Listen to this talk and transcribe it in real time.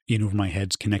In Over My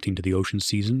Head's Connecting to the Ocean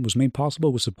season was made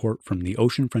possible with support from the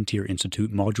Ocean Frontier Institute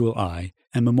Module I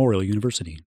and Memorial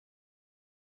University.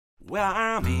 Well,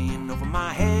 I'm in over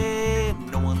my head,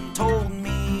 no one told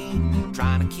me.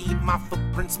 Trying to keep my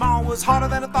footprint small was harder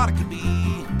than I thought it could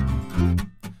be.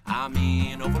 I'm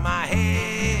in over my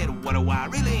head, what do I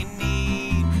really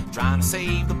need? Trying to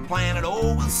save the planet,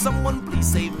 oh, will someone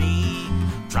please save me?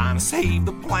 Trying to save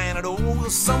the planet, oh, will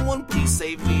someone please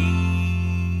save me?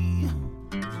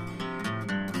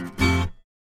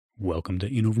 Welcome to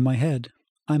In Over My Head.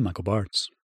 I'm Michael Bartz.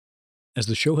 As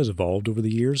the show has evolved over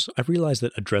the years, I've realized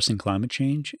that addressing climate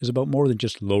change is about more than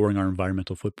just lowering our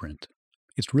environmental footprint.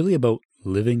 It's really about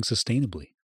living sustainably.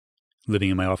 Living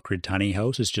in my off-grid tiny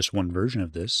house is just one version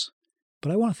of this,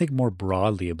 but I want to think more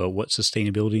broadly about what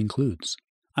sustainability includes.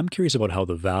 I'm curious about how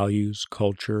the values,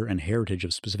 culture, and heritage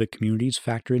of specific communities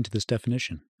factor into this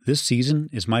definition. This season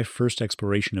is my first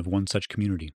exploration of one such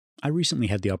community. I recently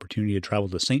had the opportunity to travel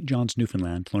to St. John's,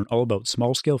 Newfoundland to learn all about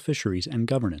small-scale fisheries and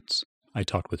governance. I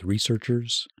talked with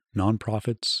researchers,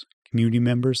 nonprofits, community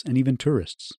members, and even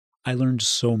tourists. I learned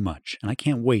so much, and I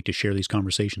can't wait to share these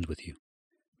conversations with you.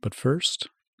 But first,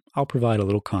 I'll provide a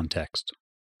little context.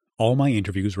 All my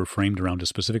interviews were framed around a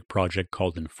specific project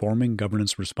called Informing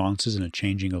Governance Responses in a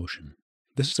Changing Ocean.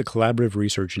 This is a collaborative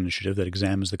research initiative that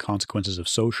examines the consequences of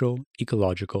social,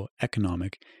 ecological,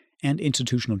 economic, and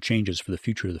institutional changes for the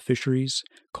future of the fisheries,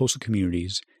 coastal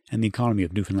communities, and the economy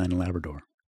of Newfoundland and Labrador.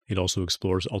 It also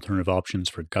explores alternative options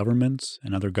for governments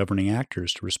and other governing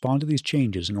actors to respond to these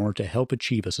changes in order to help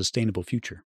achieve a sustainable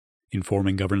future.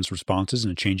 Informing Governance Responses in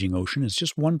a Changing Ocean is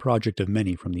just one project of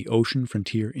many from the Ocean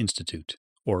Frontier Institute,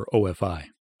 or OFI.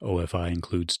 OFI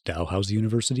includes Dalhousie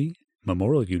University,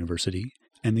 Memorial University,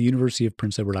 and the University of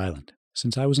Prince Edward Island.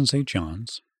 Since I was in St.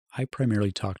 John's, I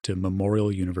primarily talked to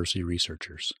Memorial University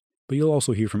researchers, but you'll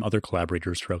also hear from other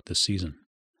collaborators throughout this season.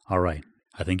 All right,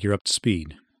 I think you're up to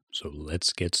speed. So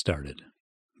let's get started.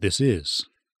 This is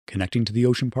Connecting to the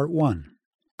Ocean Part 1,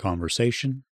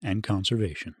 Conversation and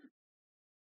Conservation.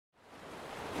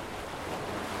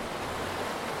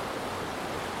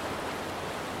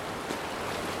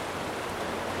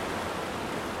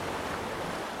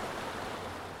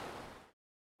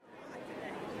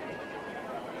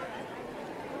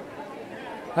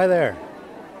 Hi there.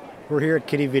 We're here at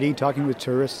Quidi Vidi talking with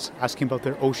tourists, asking about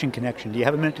their ocean connection. Do you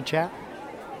have a minute to chat?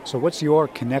 So what's your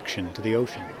connection to the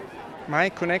ocean? My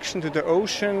connection to the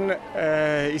ocean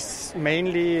is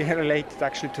mainly related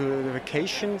actually to the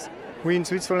vacations. We in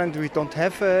Switzerland, we don't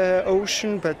have an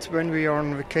ocean, but when we are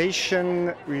on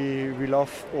vacation, we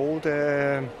love all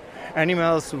the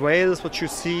animals, whales, what you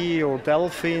see, or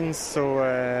dolphins. So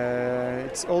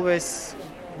it's always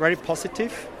very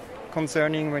positive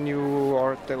concerning when you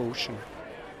are at the ocean.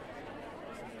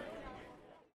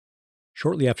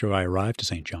 Shortly after I arrived to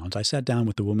St. John's, I sat down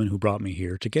with the woman who brought me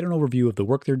here to get an overview of the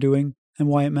work they're doing and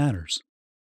why it matters.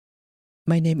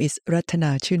 My name is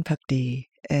Ratana Chunpakdi,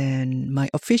 and my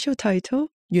official title,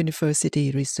 University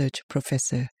Research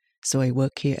Professor. So I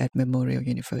work here at Memorial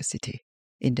University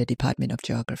in the Department of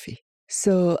Geography.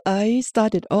 So I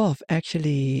started off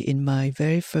actually in my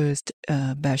very first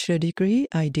bachelor degree.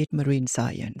 I did marine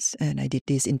science, and I did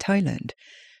this in Thailand.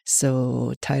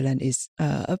 So Thailand is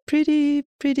a pretty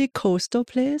coastal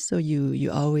place. So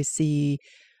you always see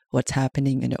what's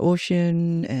happening in the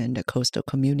ocean and the coastal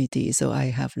community. So I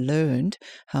have learned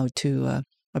how to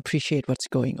appreciate what's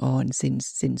going on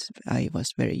since I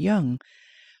was very young.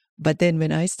 But then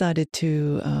when I started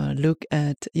to look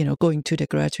at, going to the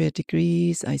graduate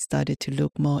degrees, I started to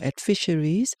look more at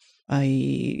fisheries.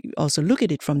 I also look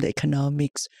at it from the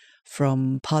economics,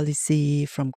 from policy,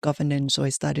 from governance. So I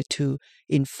started to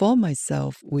inform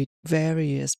myself with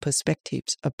various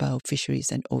perspectives about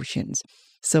fisheries and oceans.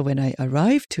 So when I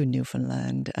arrived to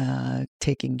Newfoundland,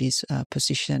 taking this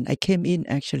position, I came in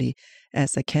actually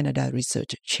as a Canada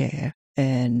Research Chair.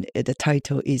 And the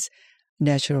title is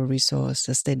Natural Resource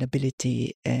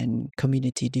Sustainability and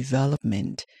Community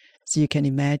Development. So you can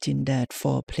imagine that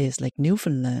for a place like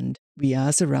Newfoundland, we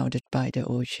are surrounded by the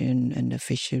ocean and the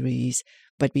fisheries,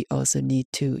 but we also need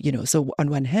to, so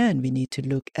on one hand, we need to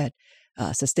look at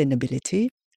sustainability,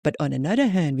 but on another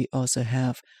hand, we also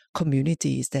have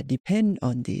communities that depend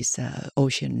on these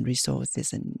ocean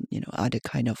resources and, other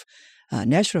kind of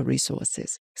natural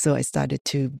resources. So I started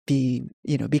to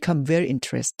become very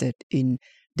interested in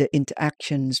the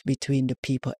interactions between the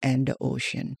people and the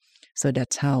ocean. So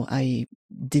that's how I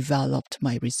developed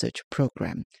my research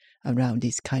program around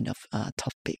these kind of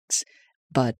topics.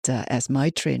 But as my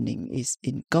training is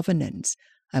in governance,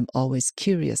 I'm always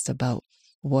curious about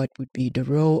what would be the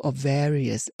role of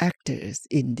various actors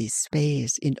in this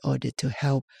space in order to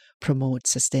help promote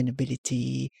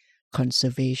sustainability,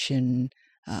 conservation,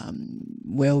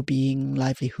 well-being,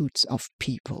 livelihoods of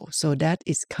people. So that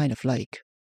is kind of like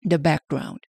the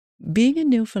background. Being in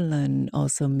Newfoundland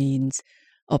also means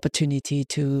opportunity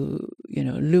to,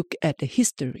 look at the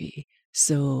history.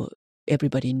 So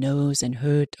everybody knows and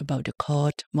heard about the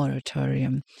court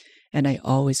moratorium. And I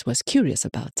always was curious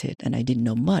about it. And I didn't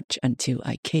know much until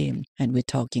I came. And we're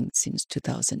talking since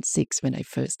 2006 when I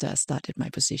first started my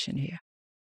position here.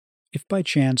 If by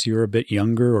chance you're a bit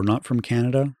younger or not from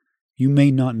Canada, you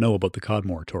may not know about the cod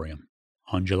moratorium.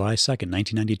 On July 2nd,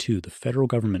 1992, the federal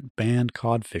government banned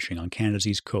cod fishing on Canada's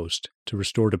east coast to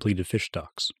restore depleted fish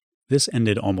stocks. This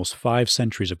ended almost 5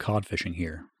 centuries of cod fishing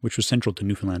here, which was central to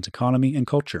Newfoundland's economy and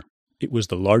culture. It was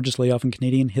the largest layoff in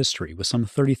Canadian history, with some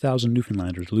 30,000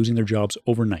 Newfoundlanders losing their jobs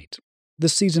overnight.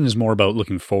 This season is more about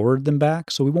looking forward than back,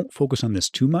 so we won't focus on this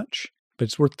too much, but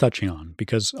it's worth touching on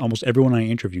because almost everyone I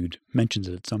interviewed mentions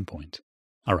it at some point.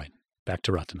 All right, back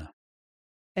to Ratana.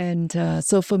 And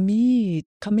so for me,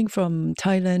 coming from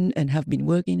Thailand and have been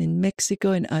working in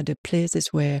Mexico and other places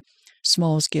where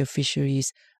small-scale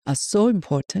fisheries are so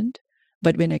important,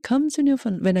 but when I come to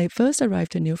Newfoundland, when I first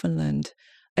arrived to Newfoundland,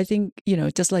 I think,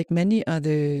 just like many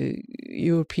other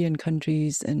European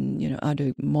countries and,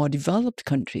 other more developed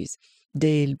countries,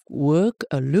 they work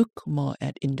or look more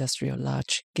at industrial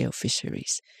large-scale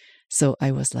fisheries. So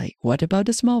I was like, what about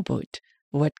the small boat?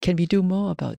 What can we do more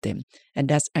about them? And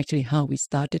that's actually how we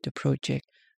started the project,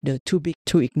 the Too Big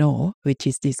to Ignore, which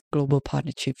is this global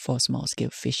partnership for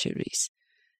small-scale fisheries,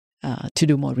 to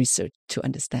do more research to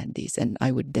understand this. And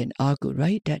I would then argue,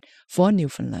 right, that for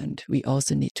Newfoundland, we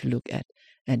also need to look at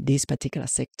this particular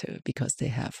sector because they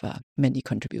have many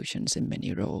contributions and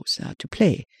many roles to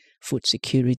play. Food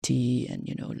security and,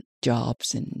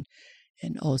 jobs and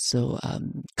also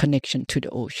connection to the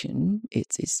ocean.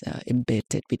 It's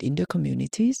embedded within the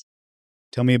communities.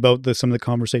 Tell me about some of the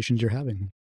conversations you're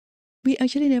having. We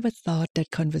actually never thought that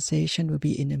conversation would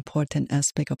be an important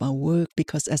aspect of our work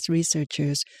because as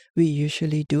researchers, we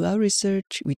usually do our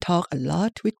research. We talk a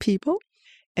lot with people.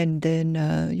 And then,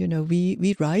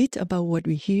 we write about what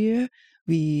we hear.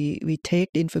 We take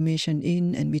the information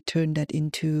in and we turn that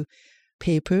into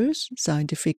papers,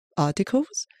 scientific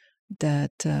articles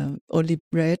that only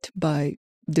read by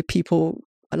the people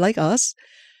like us.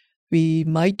 We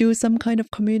might do some kind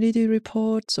of community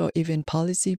reports or even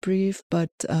policy brief, but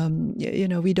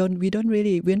we're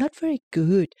not very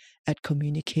good at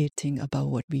communicating about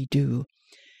what we do.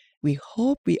 We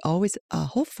always are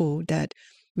hopeful that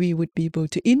we would be able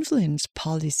to influence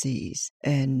policies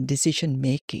and decision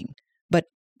making, but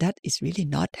that is really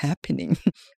not happening.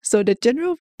 So the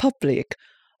general public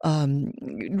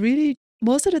really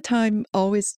most of the time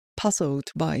always puzzled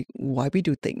by why we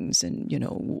do things and,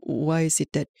 why is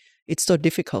it that it's so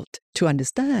difficult to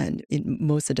understand in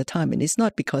most of the time. And it's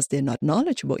not because they're not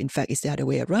knowledgeable. In fact, it's the other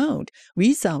way around.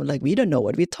 We sound like we don't know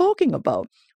what we're talking about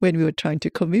when we were trying to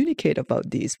communicate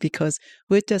about this because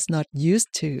we're just not used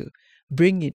to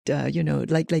bring it,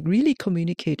 like really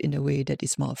communicate in a way that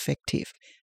is more effective.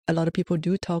 A lot of people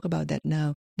do talk about that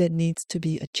now. There needs to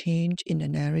be a change in the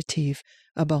narrative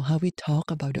about how we talk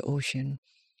about the ocean.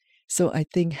 So I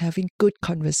think having good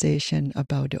conversation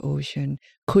about the ocean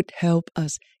could help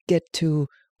us get to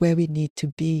where we need to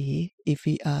be if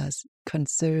we are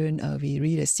concerned or we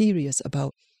really serious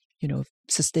about,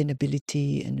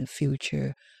 sustainability and the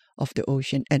future of the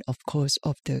ocean and, of course,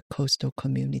 of the coastal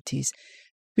communities.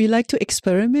 We like to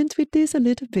experiment with this a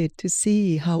little bit to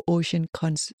see how ocean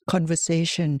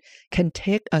conversation can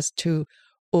take us to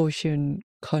ocean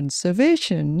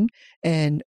conservation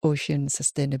and ocean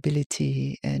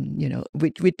sustainability. And,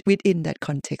 within that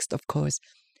context, of course,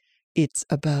 it's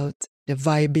about the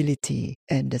viability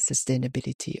and the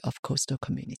sustainability of coastal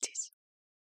communities.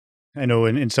 I know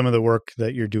in some of the work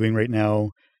that you're doing right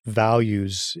now,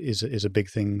 values is a big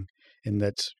thing in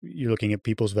that you're looking at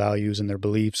people's values and their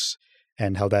beliefs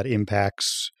and how that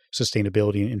impacts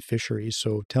sustainability in fisheries.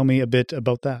 So tell me a bit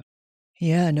about that.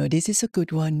 Yeah, no, this is a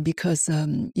good one because,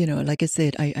 like I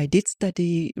said, I did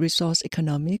study resource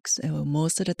economics.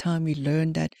 Most of the time we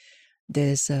learn that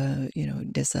there's a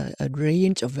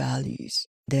range of values.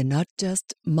 They're not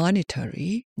just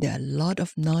monetary. There are a lot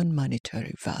of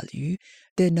non-monetary value.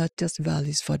 They're not just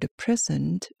values for the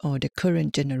present or the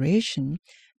current generation.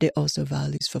 They're also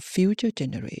values for future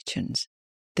generations.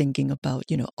 Thinking about,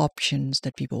 options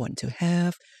that people want to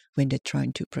have when they're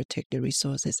trying to protect the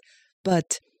resources.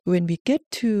 But when we get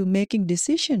to making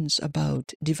decisions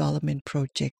about development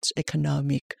projects,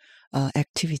 economic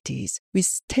activities, we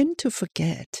tend to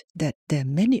forget that there are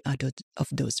many other of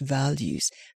those values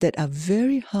that are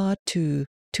very hard to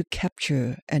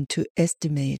capture and to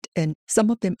estimate, and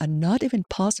some of them are not even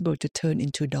possible to turn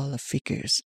into dollar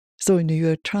figures. So when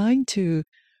you're trying to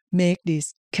make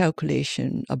this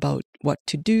calculation about what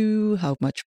to do, how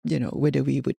much, whether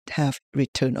we would have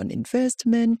return on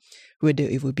investment, whether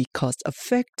it would be cost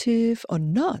effective or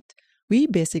not, we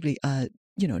basically are,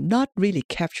 not really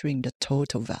capturing the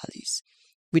total values,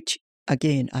 which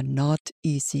again are not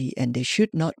easy and they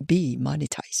should not be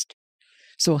monetized.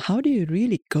 So how do you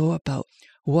really go about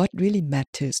what really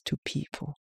matters to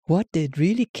people, what they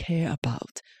really care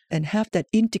about, and have that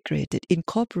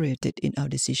incorporated in our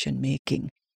decision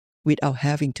making without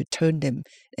having to turn them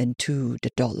into the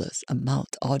dollars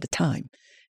amount all the time?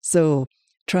 So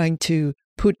trying to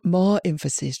put more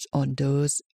emphasis on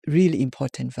those really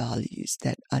important values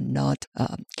that are not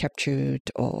captured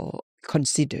or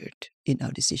considered in our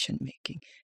decision making.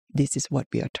 This is what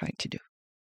we are trying to do.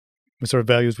 What sort of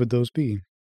values would those be?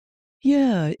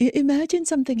 Yeah, imagine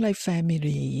something like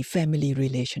family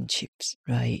relationships,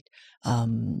 right?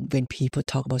 When people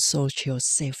talk about social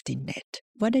safety net,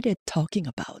 what are they talking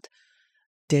about?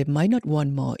 They might not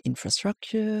want more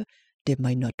infrastructure. They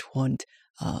might not want,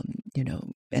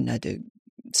 another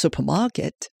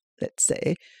supermarket, let's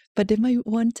say, but they might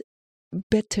want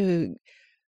better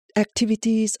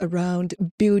activities around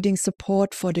building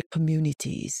support for the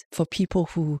communities, for people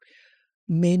who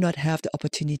may not have the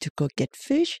opportunity to go get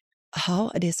fish. How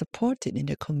are they supported in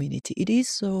the community? It is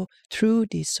so through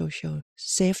the social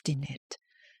safety net,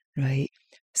 right?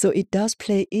 So it does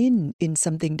play in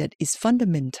something that is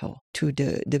fundamental to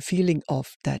the feeling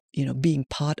of that, being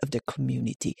part of the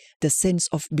community, the sense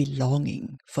of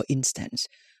belonging, for instance,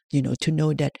 to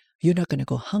know that you're not going to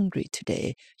go hungry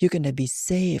today. You're going to be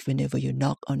safe whenever you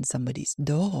knock on somebody's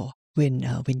door when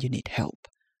you need help.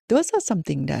 Those are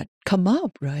something that come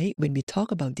up, right, when we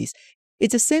talk about this.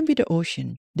 It's the same with the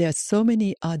ocean. There are so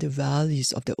many other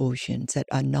values of the oceans that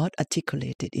are not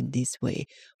articulated in this way.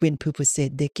 When people say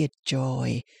they get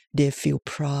joy, they feel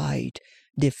pride,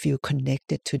 they feel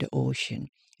connected to the ocean.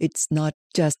 It's not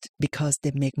just because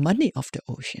they make money off the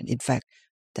ocean. In fact,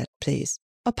 that plays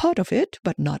a part of it,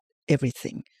 but not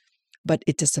everything. But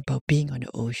it's just about being on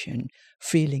the ocean,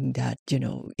 feeling that,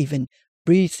 even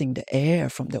breathing the air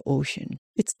from the ocean,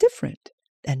 it's different.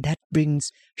 And that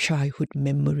brings childhood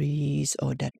memories,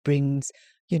 or that brings,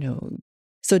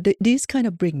 so these kind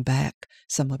of bring back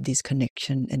some of these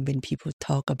connection. And when people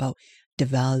talk about the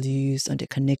values and the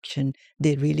connection,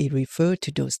 they really refer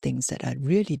to those things that are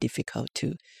really difficult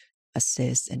to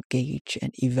assess and gauge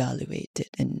and evaluate it.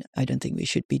 And I don't think we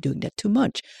should be doing that too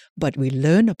much, but we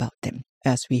learn about them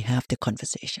as we have the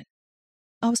conversation.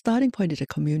 Our starting point is a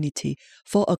community.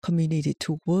 For a community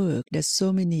to work, there's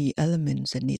so many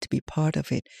elements that need to be part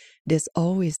of it. There's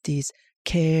always this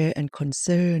care and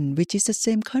concern, which is the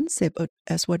same concept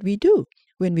as what we do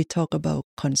when we talk about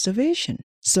conservation.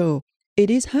 So it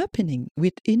is happening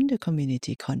within the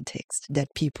community context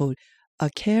that people are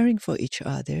caring for each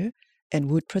other and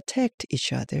would protect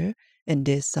each other. And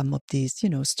there's some of these,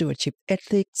 stewardship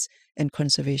ethics and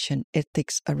conservation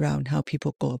ethics around how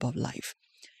people go about life.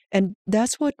 And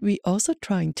that's what we're also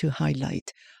trying to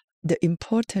highlight, the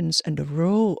importance and the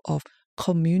role of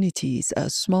communities,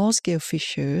 small-scale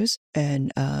fishers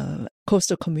and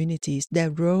coastal communities, their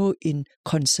role in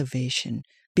conservation.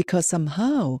 Because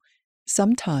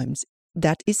sometimes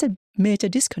that is a major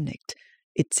disconnect.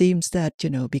 It seems that,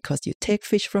 because you take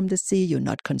fish from the sea, you're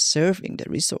not conserving the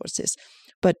resources.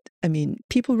 But,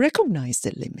 people recognize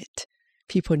the limit.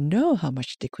 People know how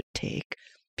much they could take.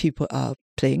 People are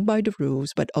playing by the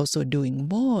rules, but also doing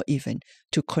more even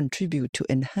to contribute to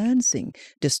enhancing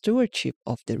the stewardship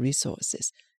of the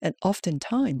resources. And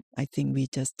oftentimes, I think we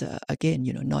just,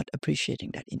 not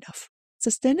appreciating that enough.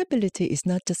 Sustainability is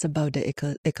not just about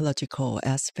the ecological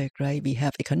aspect, right? We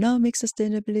have economic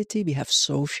sustainability, we have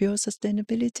social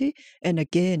sustainability. And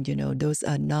again, those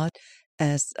are not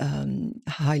as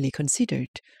highly considered,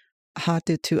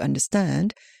 harder to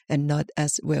understand, and not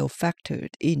as well factored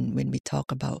in when we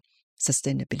talk about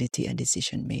sustainability and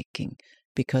decision making,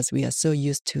 because we are so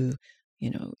used to,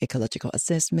 ecological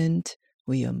assessment.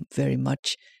 We are very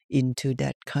much into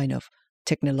that kind of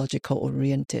technological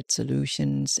oriented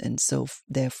solutions, and so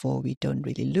therefore we don't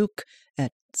really look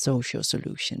at social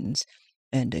solutions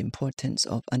and the importance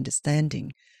of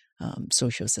understanding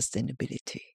social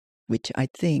sustainability, which I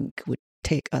think would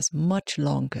take us much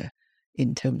longer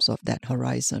in terms of that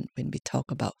horizon when we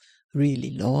talk about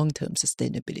really long-term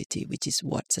sustainability, which is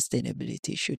what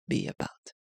sustainability should be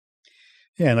about.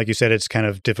 Yeah, and like you said, it's kind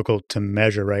of difficult to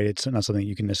measure, right? It's not something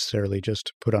you can necessarily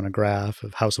just put on a graph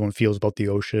of how someone feels about the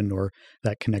ocean or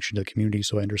that connection to the community.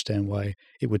 So I understand why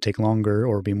it would take longer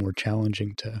or be more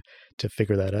challenging to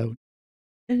figure that out.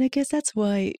 And I guess that's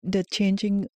why the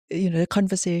changing, the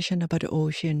conversation about the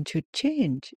ocean should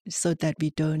change so that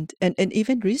we don't, and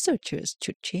even researchers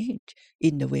should change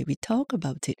in the way we talk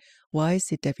about it. Why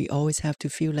is it that we always have to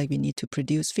feel like we need to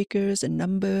produce figures and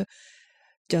number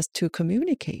just to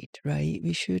communicate, right?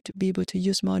 We should be able to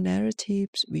use more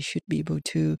narratives. We should be able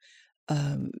to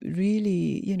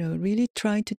really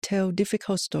try to tell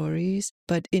difficult stories,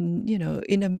 but in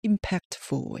an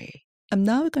impactful way. I'm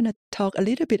now going to talk a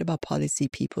little bit about policy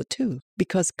people too,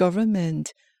 because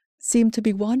government seem to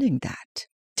be wanting that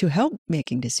to help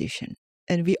making decisions.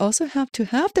 And we also have to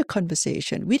have the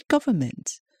conversation with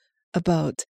government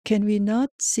about, can we not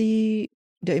see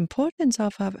the importance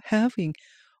of having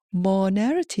more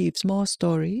narratives, more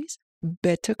stories,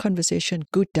 better conversation,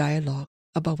 good dialogue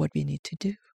about what we need to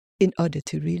do in order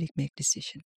to really make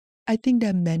decisions. I think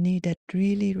there are many that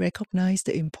really recognize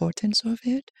the importance of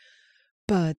it.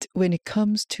 But when it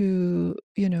comes to,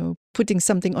 putting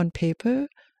something on paper,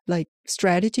 like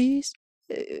strategies,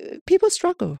 people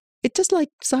struggle. It's just like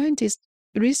scientists,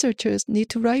 researchers need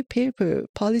to write paper,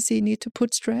 policy need to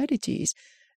put strategies.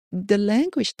 The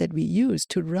language that we use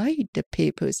to write the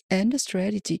papers and the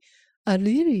strategy are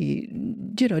really,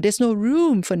 there's no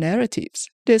room for narratives.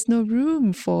 There's no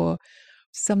room for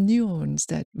some nuance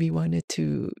that we wanted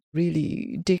to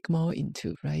really dig more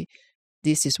into, right?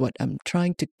 This is what I'm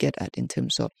trying to get at in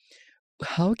terms of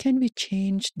how can we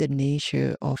change the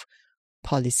nature of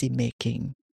policy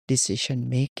making, decision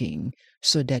making,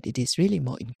 so that it is really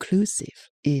more inclusive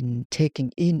in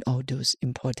taking in all those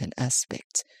important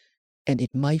aspects. And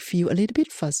it might feel a little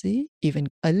bit fuzzy, even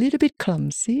a little bit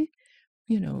clumsy.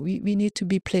 We need to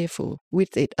be playful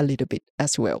with it a little bit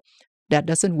as well. That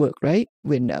doesn't work, right?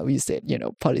 When we said,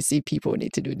 policy people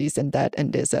need to do this and that,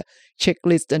 and there's a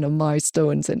checklist and a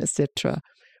milestones and etc.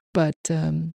 But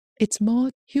it's more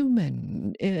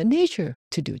human nature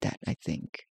to do that, I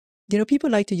think. People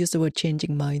like to use the word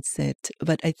changing mindset,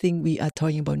 but I think we are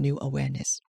talking about new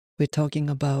awareness. We're talking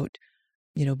about,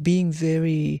 being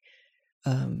very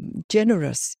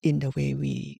generous in the way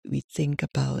we think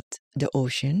about the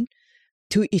ocean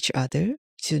to each other,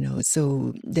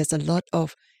 so there's a lot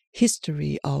of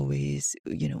history always,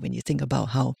 when you think about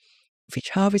how fish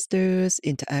harvesters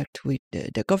interact with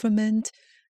the government,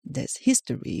 there's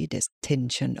history, there's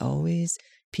tension always.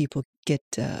 People get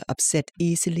upset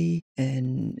easily,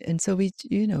 and so we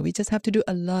just have to do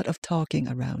a lot of talking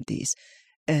around these,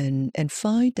 and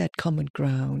find that common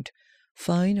ground,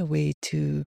 find a way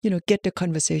to get the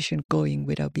conversation going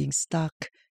without being stuck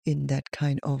in that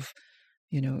kind of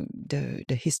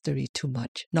the history too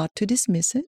much. Not to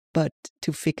dismiss it, but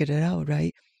to figure it out,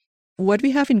 right? What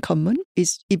we have in common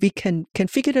is if we can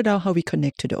figure it out how we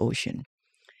connect to the ocean.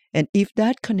 And if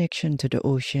that connection to the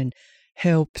ocean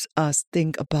helps us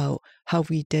think about how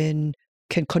we then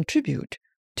can contribute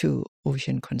to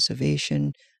ocean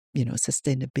conservation,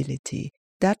 sustainability,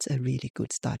 that's a really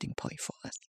good starting point for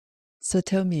us. So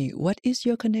tell me, what is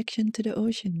your connection to the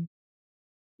ocean?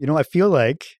 I feel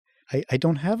like I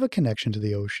don't have a connection to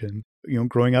the ocean.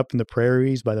 Growing up in the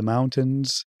prairies by the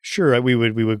mountains, sure, we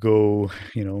would go,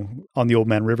 on the Old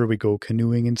Man River, we go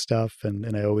canoeing and stuff.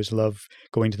 And I always love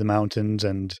going to the mountains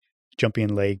and jumping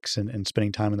in lakes and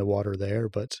spending time in the water there.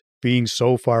 But being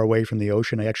so far away from the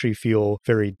ocean, I actually feel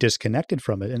very disconnected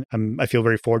from it. And I feel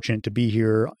very fortunate to be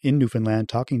here in Newfoundland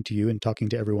talking to you and talking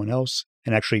to everyone else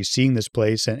and actually seeing this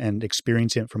place and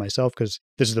experiencing it for myself, because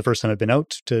this is the first time I've been out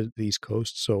to the East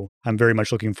Coast. So I'm very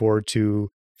much looking forward to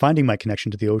finding my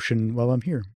connection to the ocean while I'm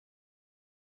here.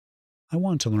 I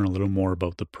wanted to learn a little more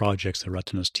about the projects that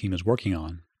Ratana's team is working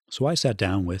on. So I sat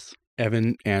down with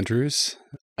Evan Andrews.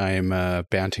 I am a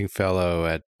Banting Fellow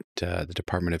at the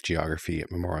Department of Geography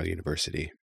at Memorial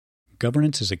University.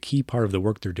 Governance is a key part of the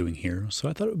work they're doing here, so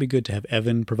I thought it would be good to have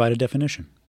Evan provide a definition.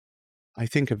 I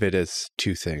think of it as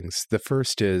two things. The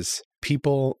first is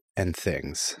people and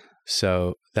things.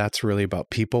 So that's really about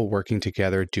people working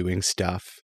together, doing stuff,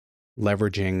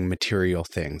 leveraging material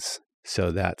things.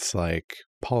 So that's like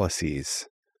policies,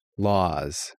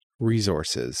 laws,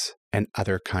 resources, and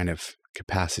other kind of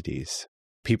capacities.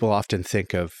 People often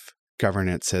think of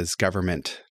governance as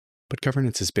government, but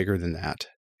governance is bigger than that.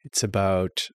 It's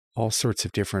about all sorts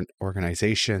of different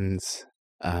organizations,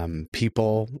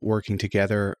 people working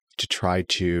together to try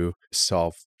to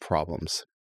solve problems.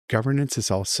 Governance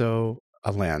is also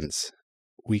a lens.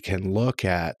 We can look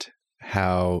at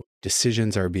how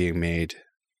decisions are being made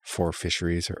for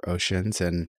fisheries or oceans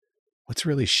and what's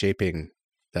really shaping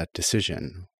that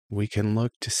decision. We can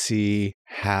look to see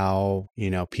how,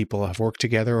 people have worked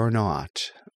together or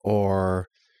not, or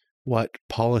what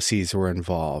policies were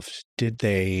involved. Did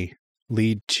they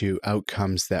lead to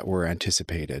outcomes that were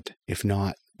anticipated? If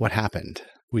not, what happened?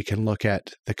 We can look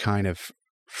at the kind of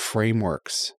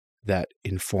frameworks that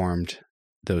informed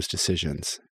those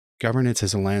decisions. Governance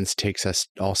as a lens takes us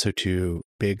also to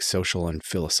big social and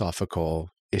philosophical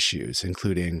issues,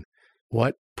 including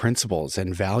what principles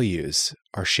and values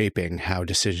are shaping how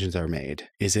decisions are made.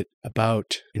 Is it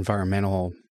about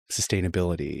environmental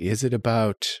sustainability? Is it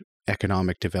about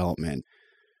economic development?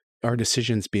 Are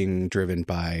decisions being driven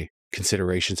by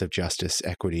considerations of justice,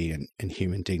 equity, and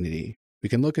human dignity? We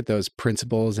can look at those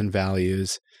principles and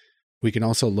values. We can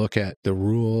also look at the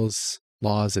rules,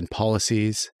 laws, and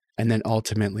policies, and then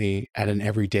ultimately at an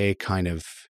everyday kind of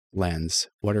lens.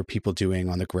 What are people doing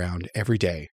on the ground every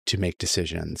day to make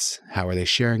decisions? How are they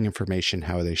sharing information?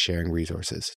 How are they sharing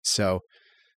resources? So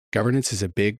governance is a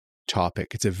big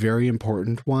topic. It's a very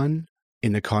important one.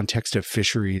 In the context of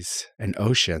fisheries and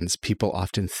oceans, people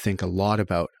often think a lot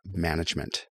about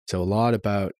management. So a lot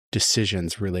about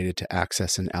decisions related to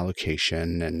access and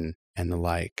allocation and the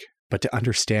like. But to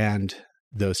understand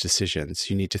those decisions,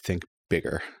 you need to think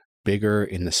bigger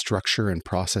in the structure and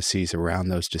processes around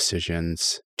those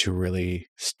decisions to really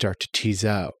start to tease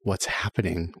out what's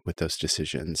happening with those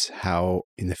decisions. How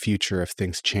in the future, if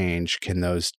things change, can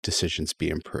those decisions be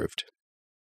improved?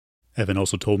 Evan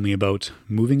also told me about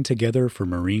Moving Together for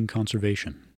Marine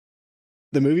Conservation.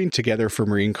 The Moving Together for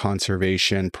Marine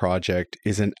Conservation project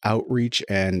is an outreach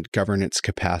and governance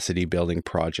capacity building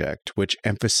project, which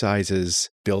emphasizes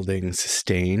building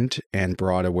sustained and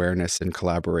broad awareness and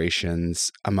collaborations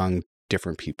among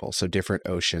different people, so different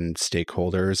ocean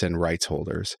stakeholders and rights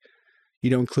holders,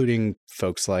 including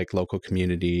folks like local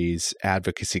communities,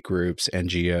 advocacy groups,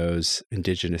 NGOs,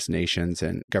 Indigenous nations,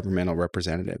 and governmental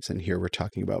representatives. And here we're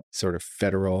talking about sort of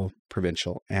federal,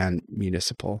 provincial, and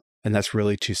municipal. And that's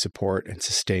really to support and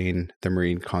sustain the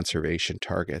marine conservation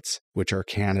targets, which are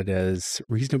Canada's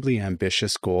reasonably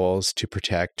ambitious goals to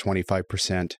protect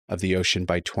 25% of the ocean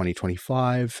by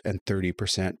 2025 and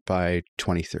 30% by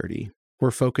 2030.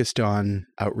 We're focused on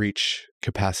outreach,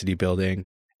 capacity building,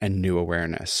 and new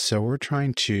awareness. So we're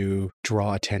trying to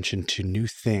draw attention to new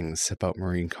things about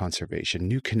marine conservation,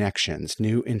 new connections,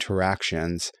 new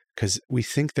interactions, because we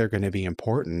think they're going to be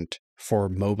important for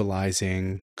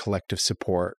mobilizing collective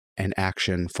support and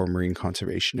action for marine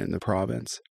conservation in the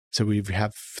province. So we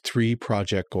have 3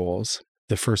 project goals.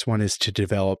 The first one is to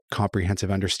develop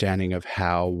comprehensive understanding of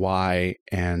how, why,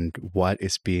 and what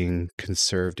is being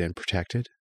conserved and protected.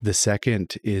 The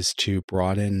second is to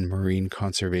broaden marine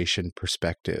conservation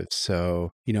perspectives.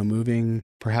 So, moving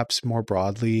perhaps more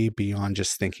broadly beyond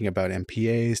just thinking about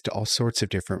MPAs to all sorts of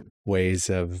different ways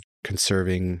of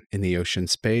conserving in the ocean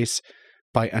space,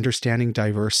 by understanding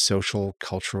diverse social,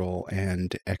 cultural,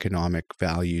 and economic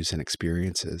values and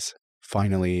experiences.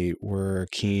 Finally, we're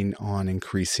keen on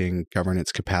increasing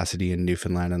governance capacity in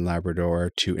Newfoundland and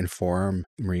Labrador to inform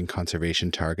marine conservation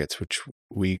targets, which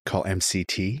we call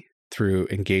MCT, through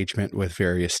engagement with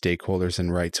various stakeholders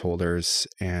and rights holders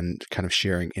and kind of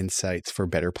sharing insights for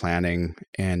better planning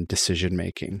and decision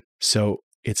making. So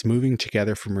it's Moving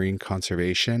Together for Marine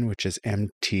Conservation, which is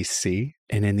MTC,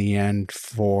 and in the end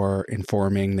for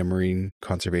informing the marine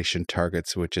conservation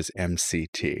targets, which is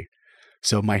MCT.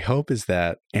 So my hope is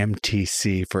that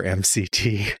MTC for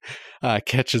MCT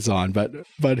catches on,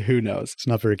 but who knows? It's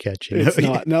not very catchy. It's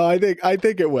not. No, I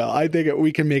think it will.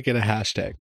 We can make it a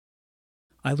hashtag.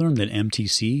 I learned that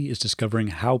MTC is discovering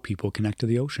how people connect to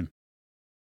the ocean.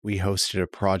 We hosted a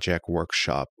project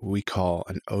workshop we call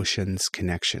an Oceans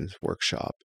Connections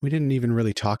workshop. We didn't even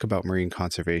really talk about marine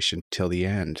conservation till the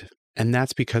end. And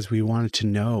that's because we wanted to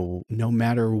know, no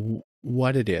matter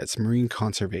what it is, marine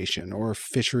conservation or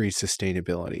fisheries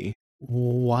sustainability,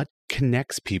 what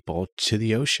connects people to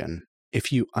the ocean.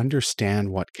 If you understand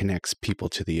what connects people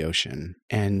to the ocean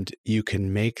and you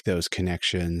can make those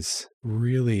connections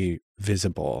really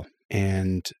visible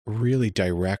and really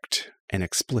direct and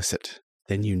explicit,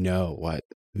 then you know what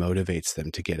motivates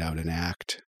them to get out and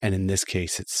act. And in this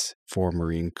case, it's for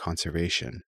marine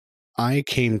conservation. I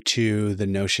came to the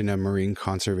notion of marine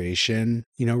conservation,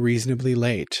 reasonably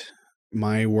late.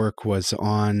 My work was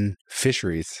on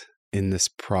fisheries in this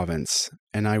province,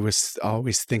 and I was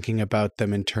always thinking about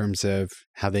them in terms of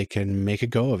how they can make a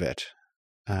go of it,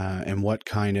 and what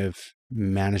kind of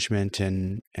management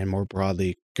and more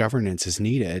broadly governance is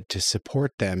needed to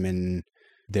support them in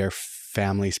their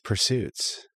families'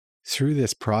 pursuits. Through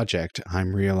this project,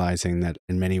 I'm realizing that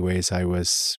in many ways I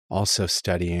was also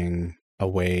studying a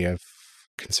way of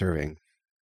conserving.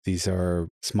 These are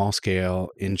small scale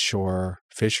inshore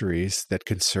fisheries that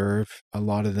can serve a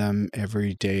lot of them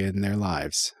every day in their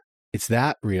lives. It's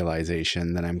that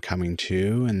realization that I'm coming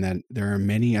to, and that there are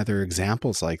many other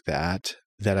examples like that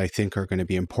I think are going to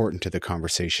be important to the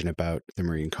conversation about the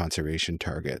marine conservation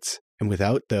targets. And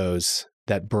without those,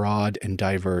 that broad and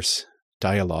diverse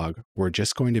dialogue, we're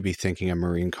just going to be thinking of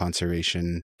marine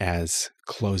conservation as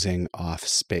closing off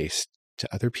space to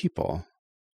other people.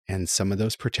 And some of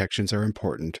those protections are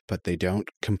important, but they don't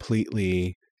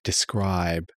completely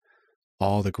describe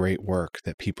all the great work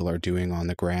that people are doing on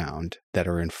the ground that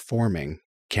are informing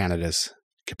Canada's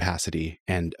capacity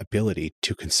and ability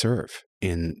to conserve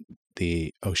in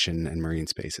the ocean and marine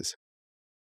spaces.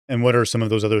 And what are some of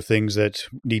those other things that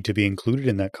need to be included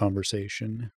in that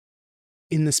conversation?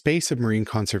 In the space of marine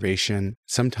conservation,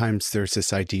 sometimes there's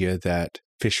this idea that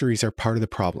fisheries are part of the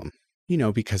problem.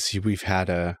 Because we've had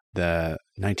the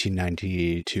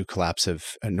 1992 collapse of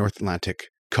North Atlantic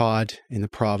cod in the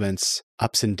province,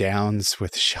 ups and downs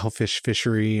with shellfish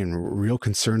fishery, and real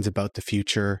concerns about the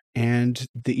future. And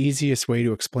the easiest way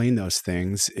to explain those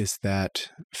things is that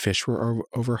fish were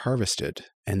over-harvested,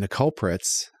 and the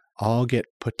culprits all get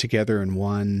put together in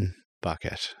one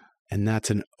bucket. And that's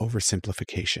an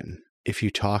oversimplification. If you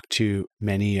talk to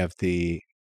many of the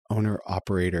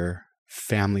owner-operator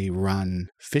family-run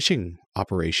fishing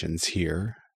operations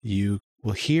here, you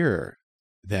will hear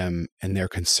them and their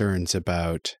concerns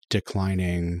about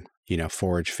declining,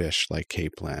 forage fish like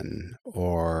capelin,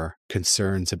 or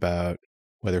concerns about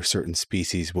whether certain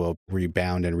species will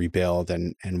rebound and rebuild,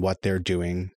 and what they're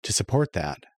doing to support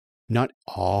that. Not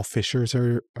all fishers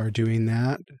are doing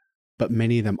that, but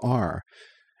many of them are.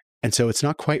 And so it's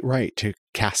not quite right to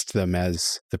cast them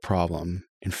as the problem.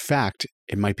 In fact,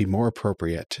 it might be more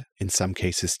appropriate in some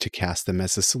cases to cast them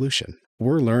as a solution.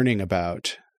 We're learning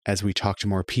about, as we talk to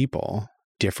more people,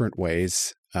 different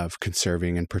ways of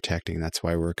conserving and protecting. That's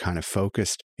why we're kind of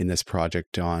focused in this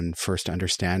project on first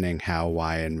understanding how,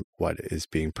 why, and what is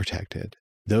being protected.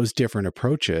 Those different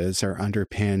approaches are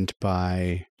underpinned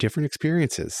by different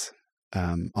experiences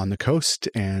on the coast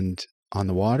and on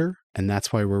the water. And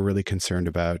that's why we're really concerned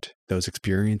about those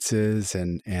experiences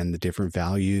and the different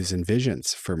values and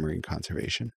visions for marine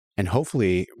conservation. And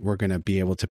hopefully we're going to be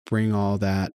able to bring all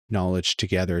that knowledge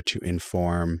together to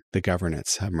inform the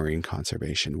governance of marine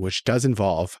conservation, which does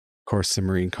involve, of course, the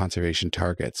marine conservation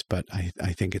targets, but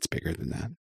I think it's bigger than that.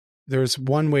 There's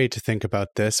one way to think about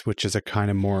this, which is a kind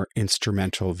of more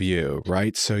instrumental view,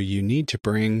 right? So you need to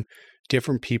bring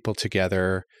different people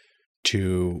together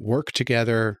to work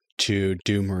together to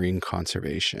do marine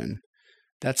conservation.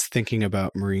 That's thinking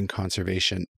about marine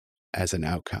conservation as an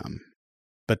outcome.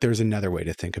 But there's another way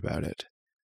to think about it,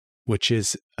 which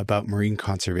is about marine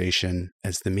conservation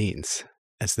as the means,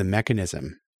 as the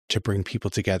mechanism to bring people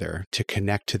together, to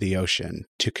connect to the ocean,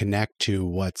 to connect to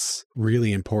what's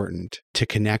really important, to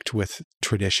connect with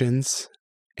traditions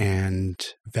and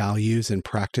values and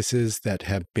practices that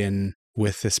have been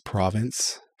with this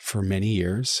province for many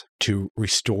years, to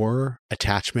restore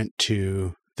attachment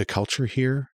to the culture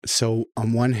here. So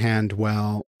on one hand,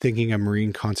 while thinking of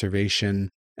marine conservation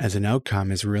as an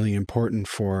outcome is really important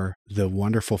for the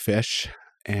wonderful fish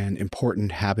and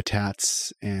important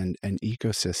habitats and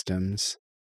ecosystems,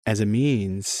 as a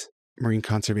means, marine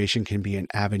conservation can be an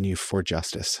avenue for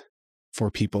justice for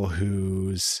people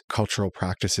whose cultural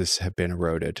practices have been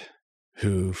eroded,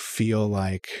 who feel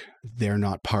like they're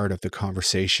not part of the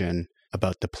conversation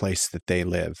about the place that they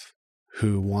live,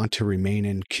 who want to remain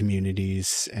in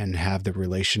communities and have the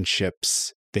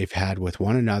relationships they've had with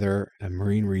one another and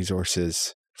marine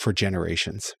resources for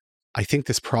generations. I think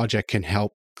this project can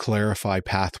help clarify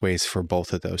pathways for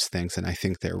both of those things, and I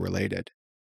think they're related.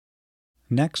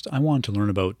 Next, I want to learn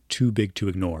about Too Big to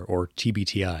Ignore, or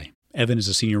TBTI. Evan is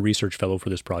a senior research fellow for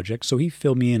this project, so he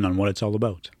filled me in on what it's all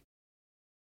about.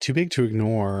 Too Big to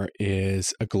Ignore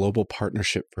is a global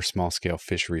partnership for small-scale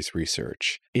fisheries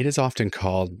research. It is often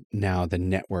called now the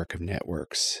network of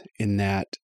networks, in that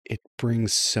it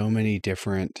brings so many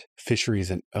different fisheries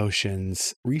and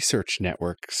oceans research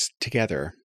networks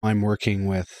together. I'm working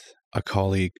with a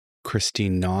colleague,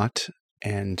 Christine Knott,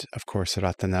 and of course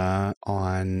Ratana,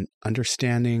 on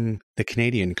understanding the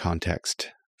Canadian context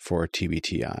for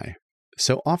TBTI.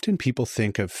 So often people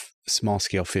think of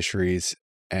small-scale fisheries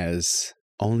as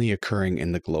only occurring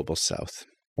in the global south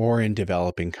or in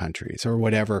developing countries, or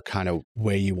whatever kind of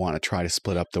way you want to try to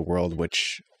split up the world,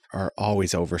 which are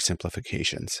always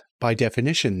oversimplifications. By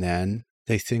definition, then,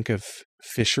 they think of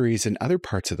fisheries in other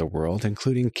parts of the world,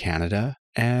 including Canada,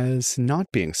 as not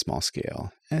being small scale,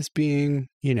 as being,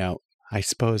 I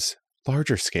suppose,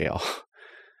 larger scale.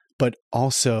 but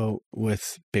also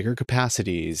with bigger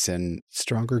capacities and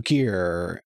stronger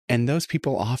gear. And those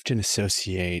people often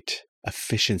associate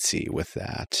efficiency with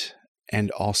that,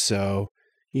 and also,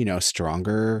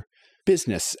 stronger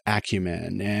business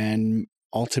acumen and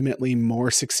ultimately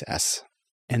more success.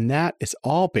 And that is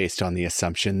all based on the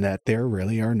assumption that there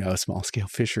really are no small-scale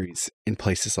fisheries in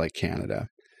places like Canada.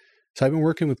 So I've been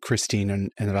working with Christine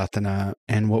and Ratana,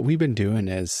 and what we've been doing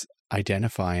is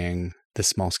identifying the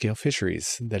small-scale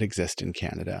fisheries that exist in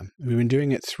Canada. We've been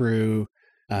doing it through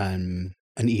an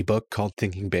ebook called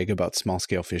Thinking Big About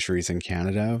Small-Scale Fisheries in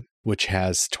Canada, which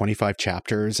has 25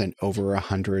 chapters and over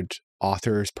 100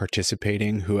 authors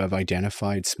participating who have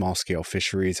identified small-scale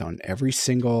fisheries on every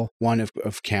single one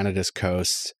of Canada's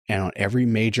coasts and on every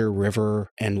major river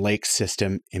and lake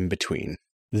system in between.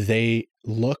 They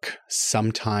look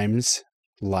sometimes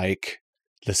like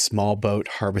the small boat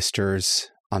harvesters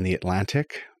on the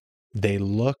Atlantic. They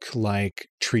look like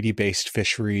treaty-based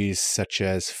fisheries such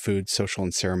as food, social,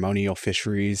 and ceremonial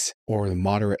fisheries or the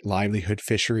moderate livelihood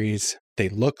fisheries. They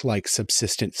look like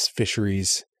subsistence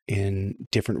fisheries in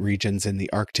different regions in the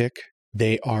Arctic.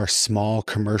 They are small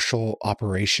commercial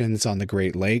operations on the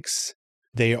Great Lakes.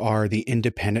 They are the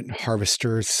independent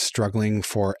harvesters struggling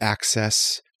for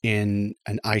access in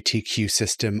an ITQ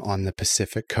system on the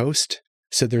Pacific coast.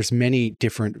 So there's many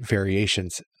different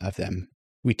variations of them.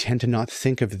 We tend to not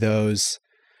think of those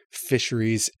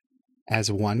fisheries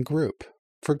as one group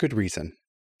for good reason,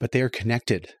 but they are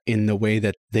connected in the way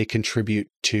that they contribute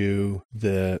to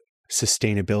the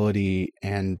sustainability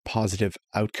and positive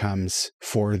outcomes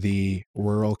for the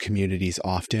rural communities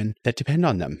often that depend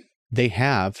on them. They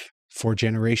have, for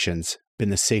generations,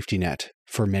 been the safety net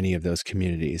for many of those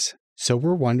communities. So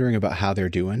we're wondering about how they're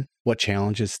doing, what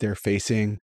challenges they're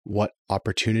facing, what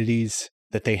opportunities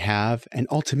that they have, and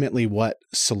ultimately what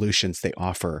solutions they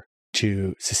offer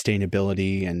to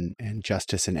sustainability and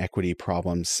justice and equity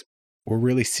problems. We're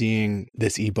really seeing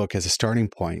this ebook as a starting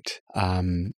point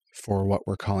for what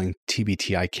we're calling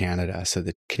TBTI Canada, so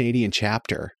the Canadian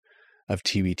chapter of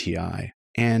TBTI.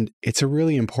 And it's a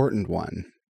really important one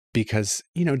because,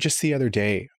 just the other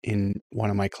day in one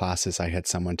of my classes, I had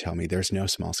someone tell me there's no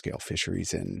small-scale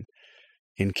fisheries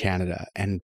in Canada.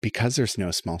 And because there's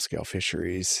no small-scale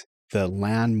fisheries, the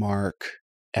landmark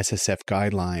SSF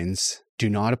guidelines do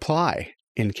not apply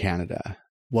in Canada.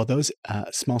 Well, those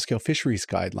small-scale fisheries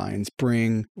guidelines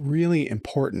bring really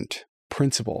important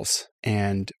principles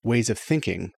and ways of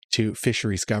thinking to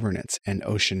fisheries governance and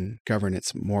ocean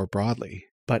governance more broadly.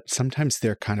 But sometimes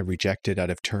they're kind of rejected out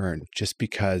of turn just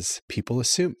because people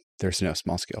assume there's no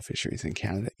small-scale fisheries in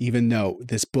Canada, even though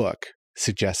this book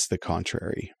suggests the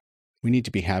contrary. We need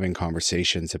to be having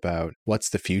conversations about what's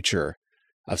the future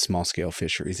of small-scale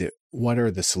fisheries, what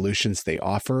are the solutions they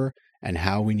offer, and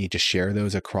how we need to share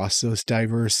those across those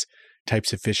diverse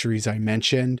types of fisheries I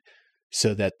mentioned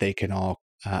so that they can all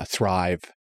thrive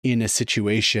in a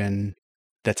situation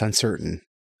that's uncertain,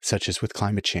 such as with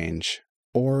climate change,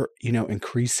 or,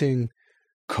 increasing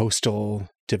coastal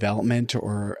development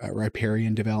or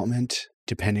riparian development,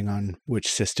 depending on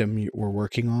which system we're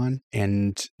working on.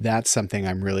 And that's something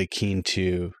I'm really keen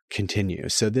to continue.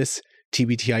 So this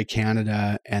TBTI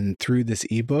Canada and through this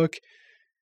ebook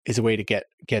is a way to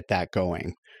get that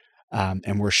going.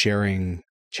 And we're sharing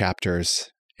chapters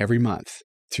every month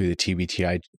through the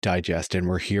TBTI Digest, and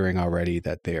we're hearing already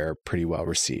that they're pretty well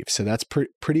received. So that's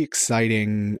pretty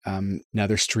exciting.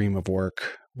 Another stream of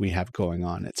work we have going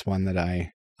on. It's one that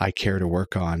I care to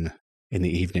work on in the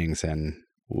evenings and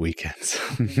weekends.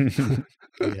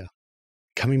 Yeah.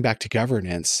 Coming back to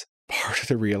governance, part of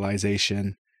the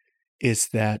realization is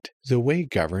that the way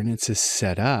governance is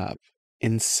set up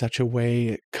in such a way,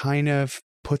 it kind of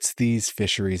puts these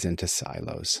fisheries into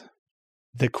silos.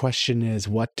 The question is,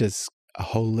 what does a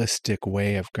holistic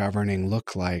way of governing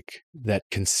look like that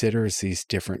considers these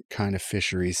different kind of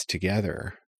fisheries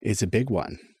together is a big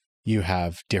one. You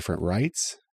have different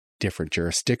rights, different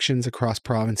jurisdictions across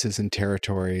provinces and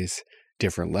territories,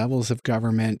 different levels of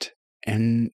government,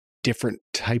 and different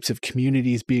types of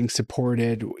communities being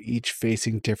supported, each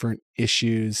facing different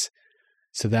issues.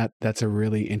 So that's a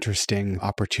really interesting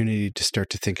opportunity to start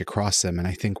to think across them. And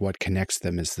I think what connects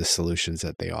them is the solutions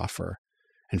that they offer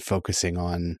and focusing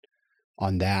on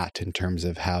that in terms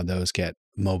of how those get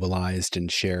mobilized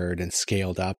and shared and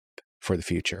scaled up for the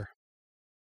future.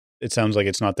 It sounds like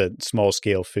it's not that small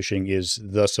scale fishing is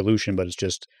the solution, but it's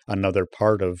just another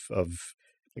part of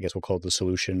I guess we'll call it the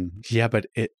solution. Yeah, but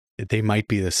they might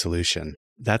be the solution.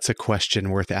 That's a question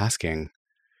worth asking.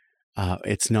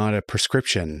 It's not a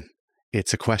prescription.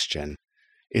 It's a question.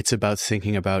 It's about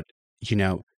thinking about,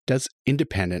 does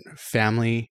independent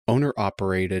family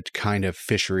owner-operated kind of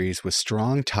fisheries with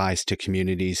strong ties to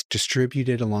communities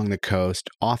distributed along the coast,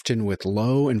 often with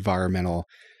low environmental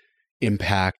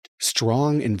impact,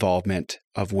 strong involvement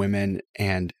of women,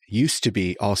 and used to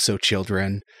be also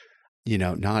children,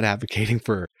 not advocating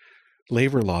for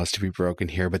labor laws to be broken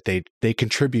here, but they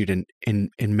contribute in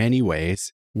many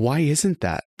ways. Why isn't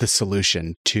that the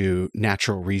solution to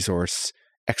natural resource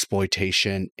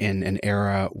exploitation in an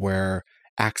era where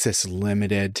access is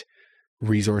limited,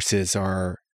 resources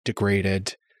are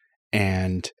degraded,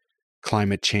 and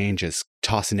climate change is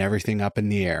tossing everything up in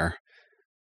the air?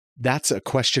 That's a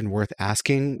question worth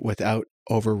asking without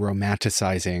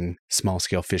over-romanticizing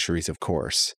small-scale fisheries, of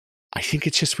course. I think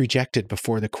it's just rejected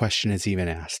before the question is even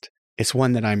asked. It's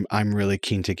one that I'm really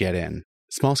keen to get in.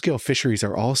 Small-scale fisheries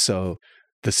are also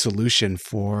the solution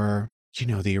for,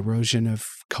 the erosion of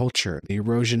culture, the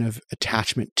erosion of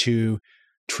attachment to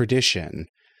tradition.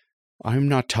 I'm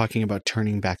not talking about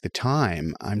turning back the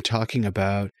time. I'm talking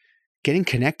about getting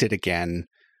connected again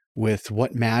with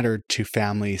what mattered to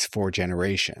families for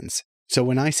generations. So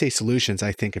when I say solutions,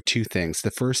 I think of two things.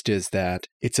 The first is that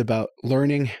it's about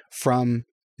learning from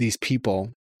these people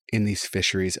in these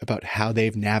fisheries about how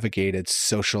they've navigated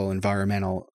social,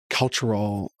 environmental,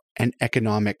 cultural, and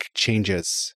economic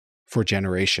changes for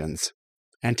generations,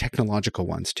 and technological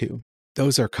ones too.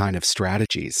 Those are kind of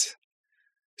strategies,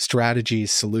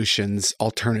 solutions,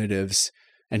 alternatives,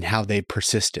 and how they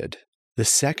persisted. The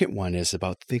second one is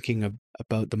about thinking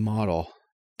about the model,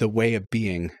 the way of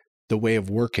being, the way of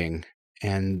working,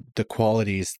 and the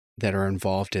qualities that are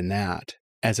involved in that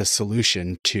as a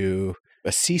solution to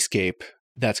a seascape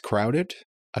that's crowded,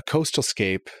 a coastal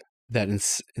scape that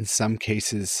in some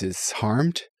cases is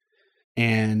harmed,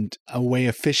 and a way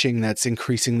of fishing that's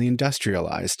increasingly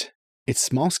industrialized. It's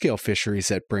small-scale fisheries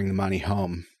that bring the money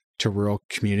home to rural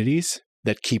communities,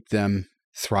 that keep them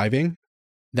thriving.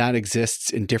 That exists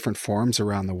in different forms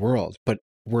around the world, but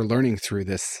we're learning through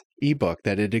this ebook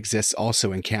that it exists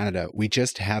also in Canada. We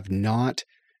just have not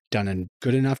done a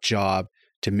good enough job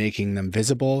to making them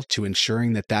visible, to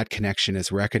ensuring that that connection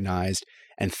is recognized,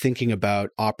 and thinking about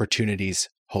opportunities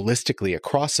holistically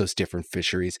across those different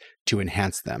fisheries to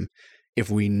enhance them. If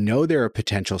we know they're a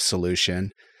potential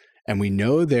solution, and we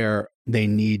know they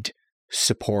need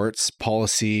supports,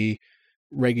 policy,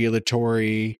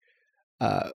 regulatory,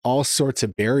 all sorts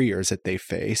of barriers that they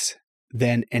face,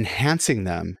 then enhancing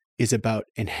them is about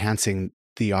enhancing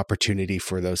the opportunity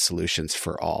for those solutions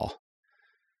for all.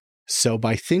 So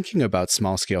by thinking about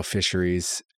small-scale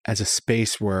fisheries as a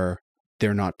space where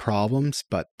they're not problems,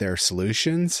 but they're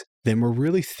solutions, then we're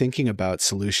really thinking about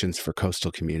solutions for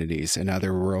coastal communities and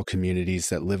other rural communities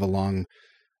that live along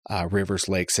rivers,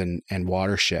 lakes, and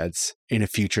watersheds in a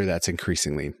future that's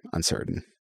increasingly uncertain.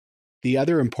 The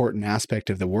other important aspect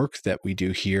of the work that we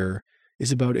do here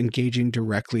is about engaging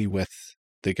directly with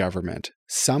the government.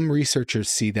 Some researchers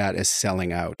see that as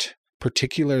selling out,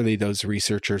 particularly those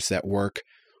researchers that work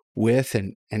with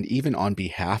and even on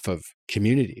behalf of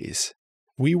communities.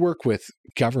 We work with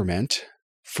government.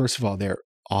 First of all, they're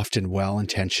often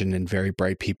well-intentioned and very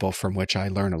bright people from which I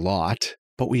learn a lot,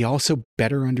 but we also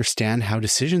better understand how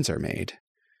decisions are made.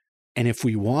 And if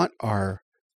we want our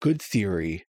good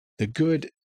theory, the good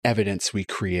evidence we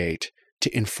create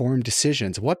to inform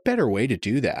decisions, what better way to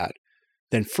do that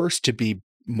than first to be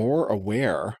more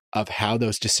aware of how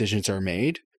those decisions are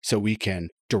made so we can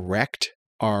direct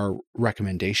our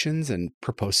recommendations and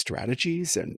proposed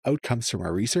strategies and outcomes from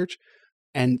our research.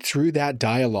 And through that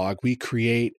dialogue, we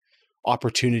create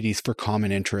opportunities for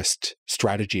common interest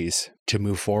strategies to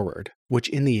move forward, which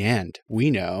in the end, we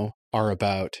know are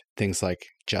about things like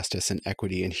justice and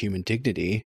equity and human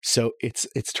dignity. So it's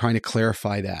trying to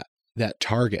clarify that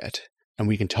target. And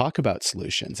we can talk about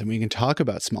solutions and we can talk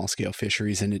about small-scale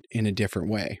fisheries in a different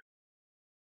way.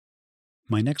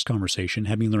 My next conversation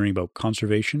had me learning about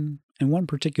conservation and one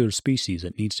particular species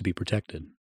that needs to be protected.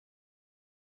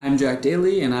 I'm Jack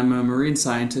Daly, and I'm a marine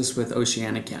scientist with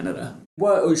Oceanic Canada.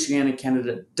 What Oceanic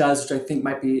Canada does, which I think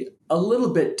might be a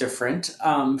little bit different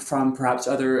from perhaps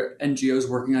other NGOs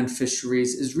working on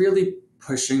fisheries, is really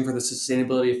pushing for the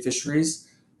sustainability of fisheries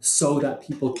so that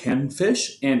people can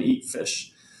fish and eat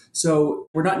fish. So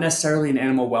we're not necessarily an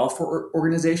animal welfare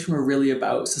organization. We're really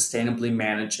about sustainably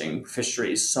managing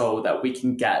fisheries so that we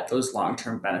can get those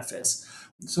long-term benefits.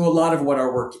 So a lot of what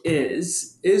our work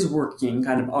is working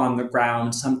kind of on the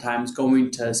ground, sometimes going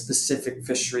to specific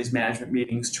fisheries management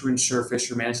meetings to ensure fish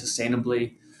are managed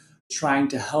sustainably, trying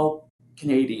to help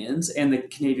Canadians and the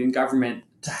Canadian government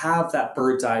to have that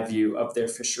bird's eye view of their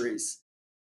fisheries.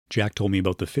 Jack told me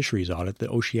about the fisheries audit that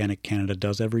Oceanic Canada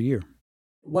does every year.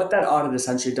 What that audit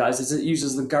essentially does is it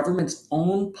uses the government's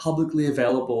own publicly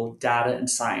available data and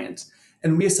science,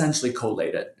 and we essentially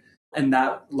collate it. And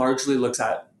that largely looks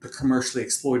at the commercially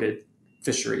exploited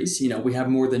fisheries. We have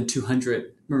more than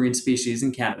 200 marine species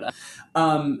in Canada.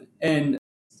 And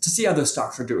to see how those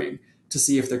stocks are doing, to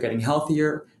see if they're getting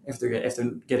healthier, if they're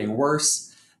getting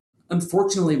worse.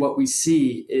 Unfortunately, what we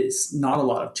see is not a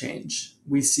lot of change.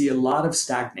 We see a lot of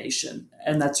stagnation,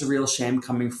 and that's a real shame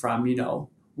coming from,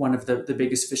 one of the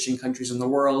biggest fishing countries in the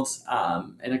world,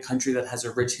 and a country that has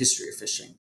a rich history of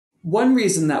fishing. One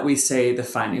reason that we say the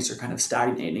findings are kind of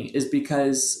stagnating is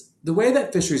because the way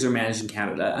that fisheries are managed in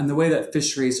Canada and the way that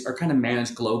fisheries are kind of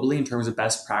managed globally in terms of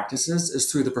best practices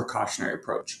is through the precautionary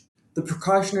approach. The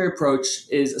precautionary approach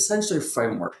is essentially a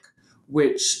framework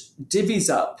which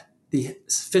divvies up the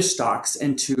fish stocks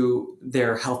into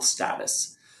their health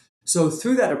status. So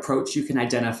through that approach, you can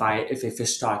identify if a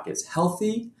fish stock is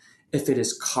healthy, if it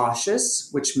is cautious,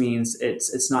 which means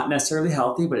it's not necessarily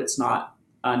healthy, but it's not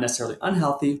necessarily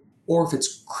unhealthy, or if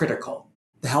it's critical.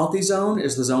 The healthy zone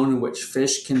is the zone in which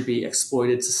fish can be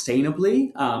exploited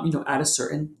sustainably, at a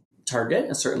certain target,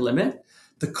 a certain limit.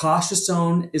 The cautious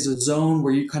zone is a zone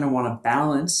where you kind of want to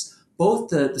balance both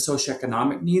the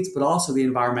socioeconomic needs, but also the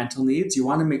environmental needs. You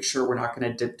want to make sure we're not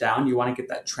going to dip down. You want to get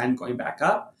that trend going back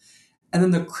up. And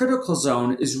then the critical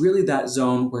zone is really that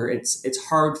zone where it's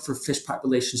hard for fish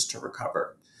populations to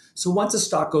recover. So once a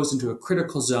stock goes into a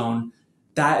critical zone,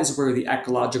 that is where the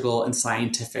ecological and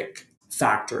scientific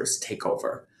factors take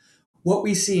over. What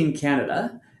we see in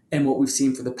Canada and what we've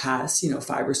seen for the past,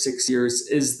 5 or 6 years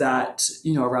is that,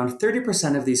 around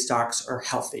 30% of these stocks are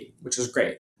healthy, which is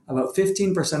great. About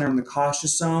 15% are in the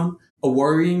cautious zone. A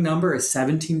worrying number is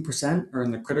 17% are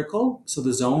in the critical, so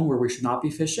the zone where we should not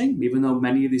be fishing, even though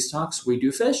many of these stocks we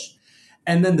do fish.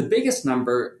 And then the biggest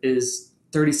number is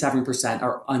 37%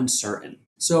 are uncertain.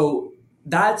 So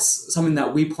that's something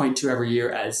that we point to every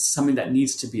year as something that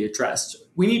needs to be addressed.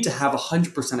 We need to have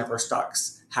 100% of our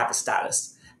stocks have a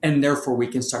status, and therefore we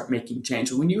can start making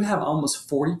change. When you have almost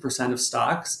 40% of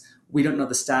stocks, we don't know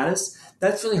the status,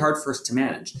 that's really hard for us to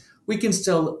manage. We can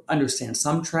still understand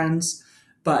some trends,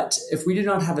 but if we do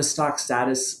not have a stock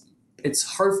status, it's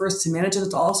hard for us to manage, and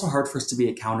it's also hard for us to be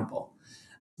accountable.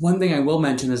 One thing I will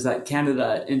mention is that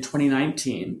Canada in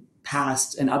 2019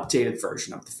 passed an updated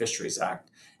version of the Fisheries Act,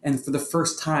 and for the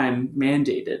first time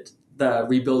mandated the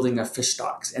rebuilding of fish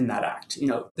stocks in that act.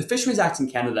 The Fisheries Act in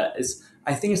Canada is,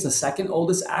 I think it's the second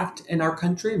oldest act in our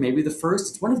country, maybe the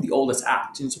first. It's one of the oldest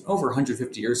acts. It's over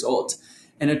 150 years old.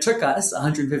 And it took us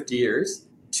 150 years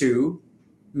to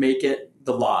make it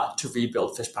the law to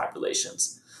rebuild fish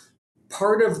populations.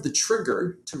 Part of the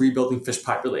trigger to rebuilding fish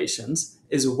populations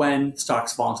is when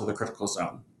stocks fall into the critical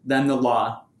zone. Then the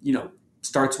law,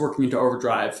 starts working into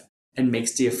overdrive and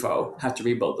makes DFO have to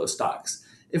rebuild those stocks.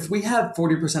 If we have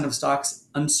 40% of stocks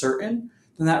uncertain,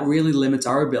 then that really limits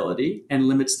our ability and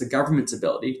limits the government's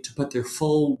ability to put their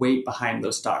full weight behind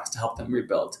those stocks to help them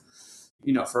rebuild.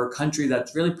 For a country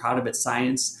that's really proud of its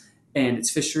science and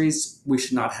its fisheries, we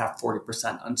should not have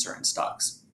 40% uncertain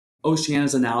stocks.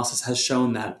 Oceana's analysis has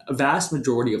shown that a vast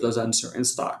majority of those uncertain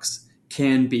stocks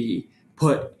can be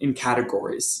put in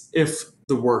categories if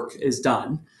the work is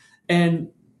done. And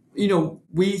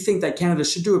we think that Canada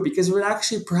should do it because it would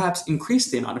actually perhaps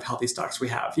increase the amount of healthy stocks we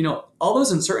have. All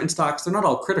those uncertain stocks, they're not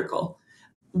all critical.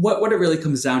 What it really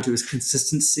comes down to is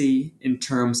consistency in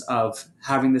terms of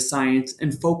having the science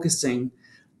and focusing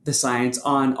the science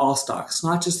on all stocks,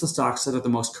 not just the stocks that are the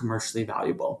most commercially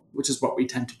valuable, which is what we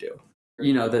tend to do.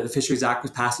 The Fisheries Act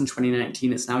was passed in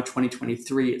 2019. It's now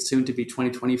 2023. It's soon to be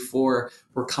 2024.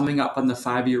 We're coming up on the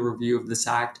 5-year review of this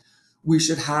act. We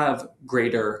should have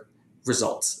greater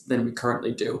results than we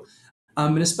currently do.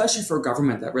 And especially for a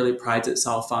government that really prides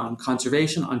itself on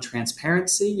conservation, on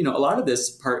transparency. A lot of this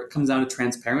part comes down to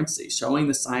transparency, showing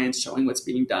the science, showing what's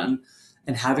being done,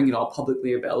 and having it all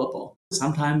publicly available.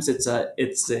 Sometimes it's a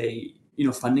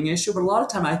funding issue, but a lot of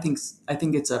time I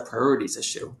think it's a priorities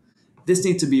issue. This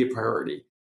needs to be a priority.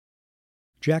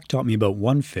 Jack taught me about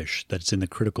one fish that's in the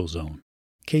critical zone,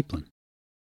 capelin.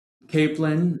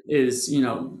 Capelin is,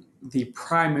 the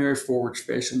primary forage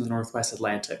fish in the Northwest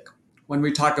Atlantic. When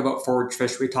we talk about forage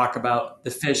fish, we talk about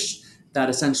the fish that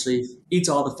essentially eats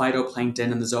all the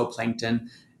phytoplankton and the zooplankton,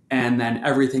 and then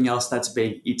everything else that's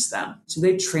big eats them. So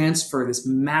they transfer this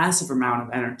massive amount of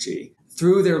energy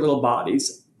through their little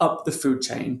bodies up the food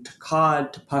chain to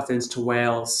cod, to puffins, to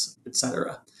whales,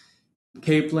 etc.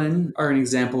 Capelin are an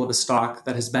example of a stock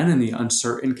that has been in the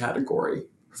uncertain category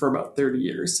for about 30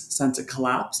 years since it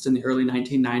collapsed in the early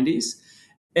 1990s.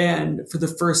 And for the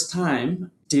first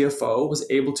time, DFO was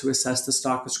able to assess the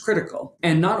stock as critical.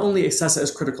 And not only assess it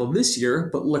as critical this year,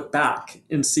 but look back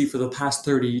and see for the past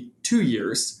 32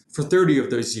 years, for 30 of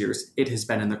those years, it has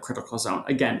been in the critical zone.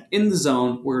 Again, in the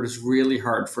zone where it is really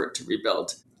hard for it to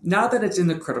rebuild. Now that it's in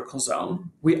the critical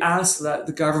zone, we ask that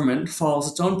the government follows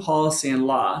its own policy and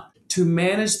law to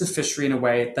manage the fishery in a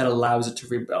way that allows it to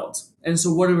rebuild. And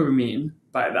so what do we mean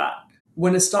by that?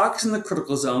 When a stock is in the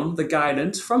critical zone, the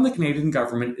guidance from the Canadian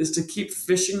government is to keep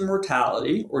fishing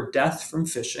mortality or death from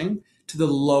fishing to the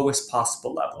lowest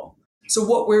possible level. So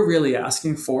what we're really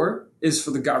asking for is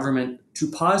for the government to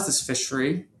pause this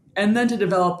fishery and then to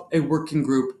develop a working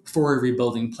group for a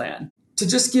rebuilding plan. To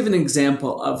just give an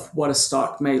example of what a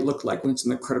stock may look like when it's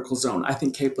in the critical zone, I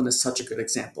think capelin is such a good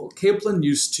example. Capelin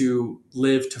used to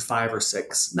live to 5 or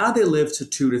 6. Now they live to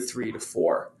 2 to 3 to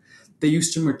 4. They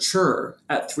used to mature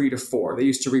at 3 to 4. They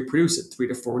used to reproduce at 3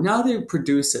 to 4. Now they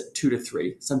produce at 2 to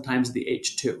 3, sometimes the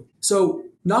H2. So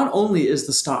not only is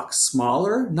the stock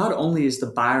smaller, not only is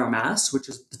the biomass, which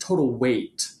is the total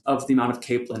weight of the amount of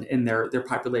capelin in their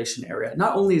population area,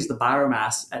 not only is the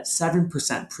biomass at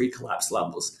 7% pre-collapse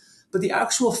levels, but the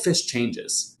actual fish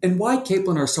changes. And why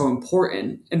capelin are so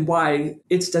important and why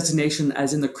its designation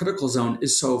as in the critical zone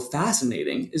is so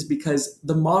fascinating is because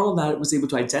the model that it was able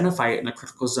to identify it in the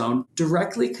critical zone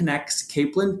directly connects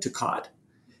capelin to cod.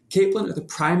 Capelin are the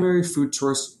primary food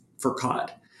source for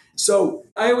cod. So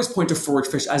I always point to forage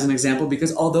fish as an example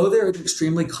because although they're an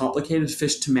extremely complicated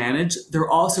fish to manage,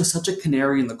 they're also such a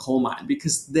canary in the coal mine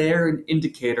because they're an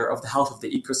indicator of the health of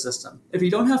the ecosystem. If you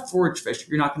don't have forage fish,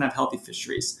 you're not going to have healthy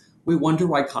fisheries. We wonder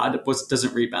why cod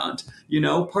doesn't rebound.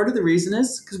 Part of the reason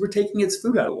is because we're taking its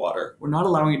food out of water. We're not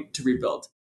allowing it to rebuild.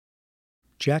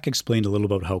 Jack explained a little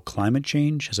about how climate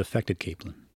change has affected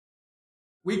capelin.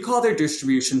 We call their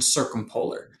distribution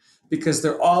circumpolar because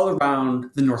they're all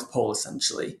around the North Pole,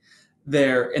 essentially.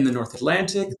 They're in the North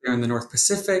Atlantic, they're in the North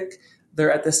Pacific,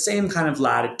 they're at the same kind of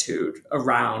latitude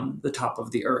around the top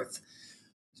of the Earth.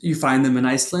 You find them in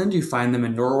Iceland, you find them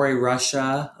in Norway,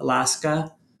 Russia,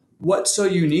 Alaska. What's so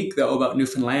unique, though, about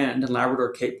Newfoundland and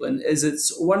Labrador capelin is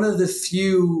it's one of the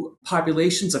few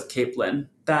populations of capelin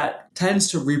that tends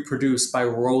to reproduce by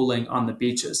rolling on the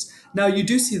beaches. Now, you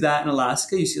do see that in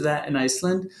Alaska, you see that in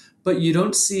Iceland, but you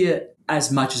don't see it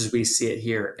as much as we see it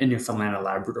here in Newfoundland and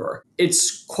Labrador.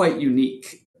 It's quite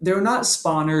unique. They're not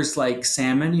spawners like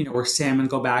salmon, where salmon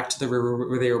go back to the river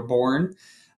where they were born.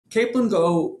 Capelin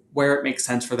go where it makes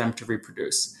sense for them to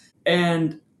reproduce.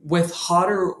 And with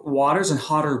hotter waters and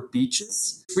hotter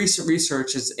beaches, recent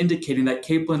research is indicating that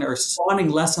capelin are spawning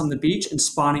less on the beach and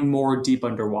spawning more deep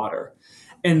underwater.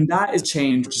 And that is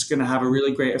change, which is going to have a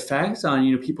really great effect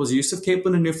on people's use of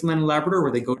capelin in Newfoundland and Labrador,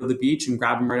 where they go to the beach and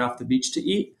grab them right off the beach to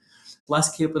eat.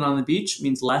 Less capelin on the beach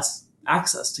means less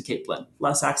access to capelin,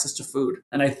 less access to food.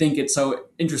 And I think it's so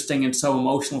interesting and so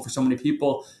emotional for so many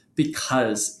people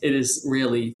because it is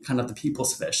really kind of the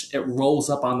people's fish. It rolls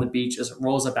up on the beach as it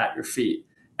rolls up at your feet.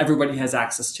 Everybody has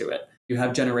access to it. You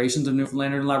have generations of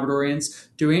Newfoundlanders and Labradorians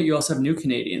doing it. You also have new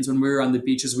Canadians. When we were on the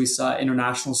beaches, we saw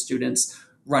international students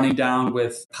running down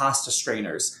with pasta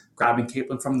strainers, grabbing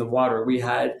capelin from the water. We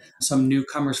had some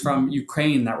newcomers from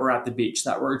Ukraine that were at the beach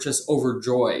that were just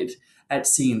overjoyed at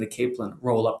seeing the capelin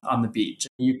roll up on the beach.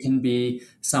 You can be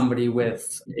somebody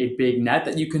with a big net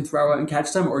that you can throw out and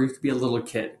catch them, or you could be a little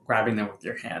kid grabbing them with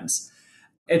your hands.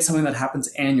 It's something that happens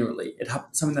annually. It's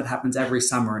something that happens every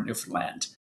summer in Newfoundland.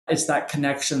 It's that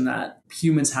connection that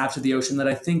humans have to the ocean that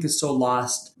I think is so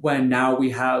lost when now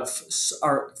we have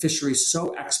our fisheries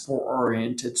so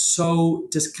export-oriented, so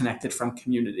disconnected from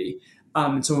community.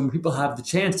 And so when people have the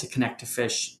chance to connect to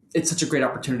fish, it's such a great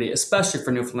opportunity, especially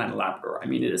for Newfoundland and Labrador. I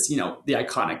mean, it is, the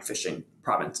iconic fishing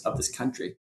province of this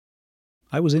country.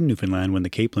 I was in Newfoundland when the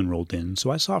capelin rolled in,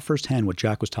 so I saw firsthand what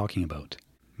Jack was talking about.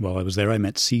 While I was there, I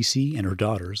met Cece and her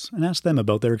daughters and asked them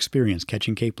about their experience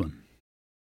catching capelin.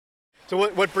 So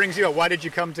what brings you out? Why did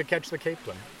you come to catch the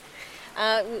capelin?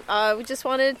 We just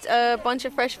wanted a bunch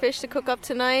of fresh fish to cook up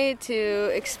tonight,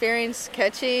 to experience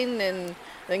catching and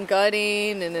then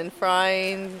gutting and then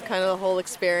frying, kind of the whole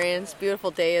experience.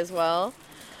 Beautiful day as well.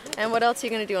 And what else are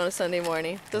you going to do on a Sunday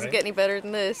morning? Doesn't get any better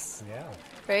than this. Yeah.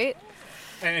 Right?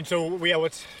 And so,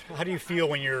 how do you feel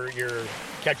when you're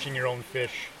catching your own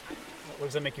fish? What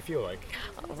does that make you feel like?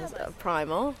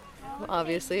 Primal,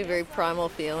 obviously, a very primal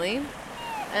feeling.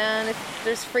 And if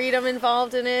there's freedom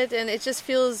involved in it, and I just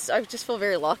feel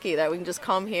very lucky that we can just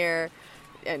come here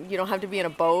and you don't have to be in a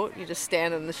boat. You just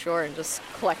stand on the shore and just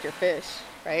collect your fish,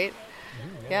 right?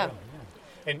 Yeah.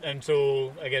 And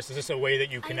so I guess, is this a way that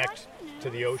you connect to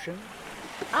the ocean?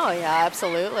 Oh, yeah,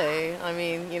 absolutely. I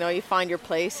mean, you find your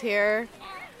place here.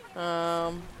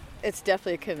 It's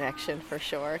definitely a connection for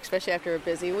sure, especially after a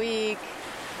busy week.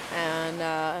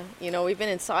 And, we've been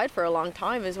inside for a long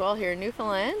time as well here in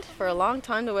Newfoundland. For a long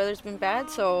time, the weather's been bad,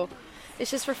 so it's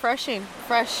just refreshing,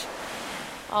 fresh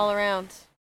all around.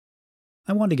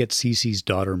 I wanted to get Cece's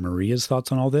daughter Maria's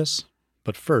thoughts on all this,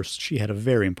 but first she had a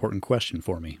very important question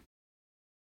for me.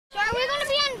 So are we going to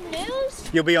be on the news?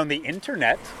 You'll be on the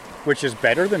internet, which is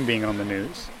better than being on the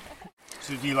news.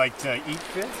 So do you like to eat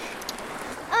fish?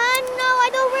 No, I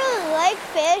don't really like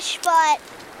fish, but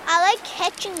I like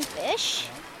catching fish.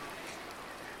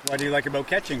 What do you like about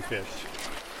catching fish?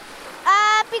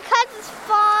 Because it's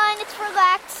fun, it's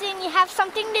relaxing, you have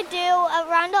something to do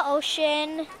around the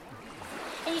ocean,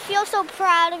 and you feel so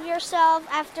proud of yourself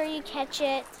after you catch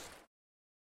it.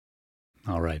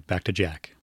 All right, back to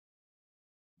Jack.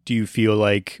 Do you feel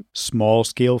like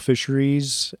small-scale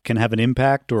fisheries can have an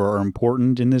impact or are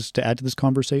important in this to add to this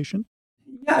conversation?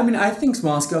 Yeah, I think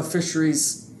small-scale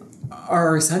fisheries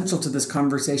are essential to this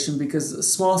conversation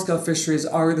because small-scale fisheries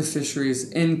are the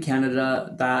fisheries in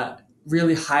Canada that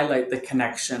really highlight the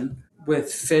connection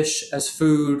with fish as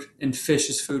food and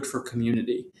fish as food for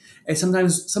community. It's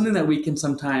sometimes something that we can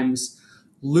sometimes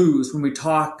lose when we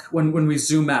talk, when we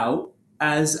zoom out,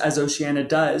 as Oceana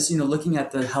does, looking at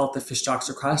the health of fish stocks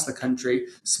across the country.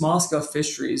 Small-scale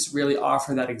fisheries really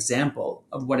offer that example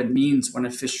of what it means when a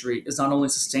fishery is not only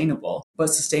sustainable, but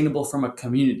sustainable from a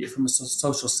community, from a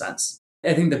social sense.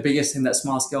 I think the biggest thing that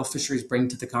small-scale fisheries bring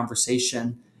to the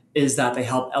conversation is that they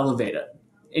help elevate it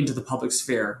into the public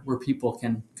sphere where people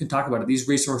can talk about it. These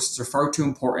resources are far too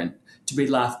important to be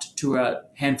left to a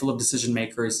handful of decision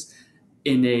makers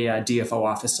in a DFO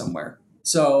office somewhere.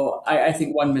 So I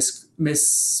think one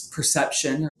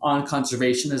misperception on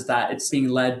conservation is that it's being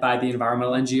led by the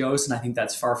environmental NGOs, and I think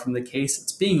that's far from the case.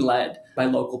 It's being led by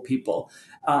local people.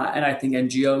 And I think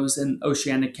NGOs in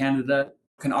Oceania Canada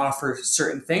can offer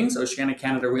certain things. Oceania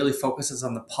Canada really focuses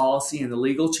on the policy and the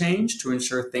legal change to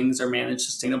ensure things are managed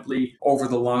sustainably over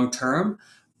the long term.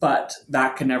 But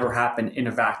that can never happen in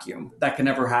a vacuum. That can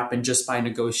never happen just by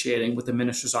negotiating with the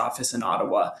minister's office in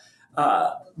Ottawa.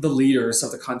 The leaders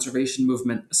of the conservation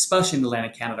movement, especially in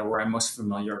Atlantic Canada, where I'm most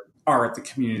familiar, are at the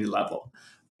community level.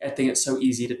 I think it's so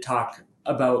easy to talk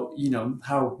about,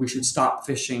 how we should stop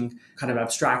fishing kind of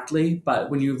abstractly. But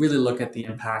when you really look at the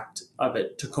impact of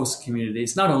it to coastal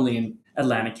communities, not only in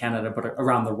Atlantic Canada, but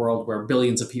around the world where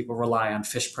billions of people rely on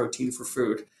fish protein for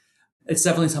food, it's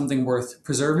definitely something worth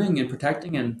preserving and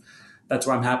protecting. And that's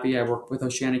why I'm happy I work with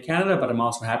Oceania Canada, but I'm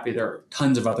also happy there are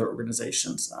tons of other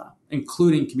organizations,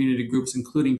 including community groups,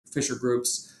 including fisher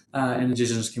groups, and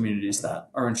Indigenous communities that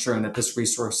are ensuring that this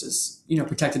resource is,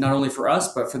 protected not only for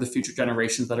us, but for the future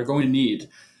generations that are going to need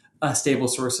a stable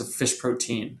source of fish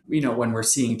protein, when we're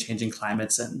seeing changing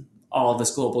climates and all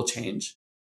this global change.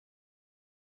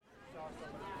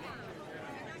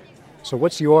 So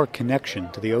what's your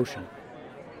connection to the ocean?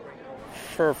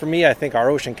 For me, I think our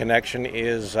ocean connection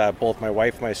is both my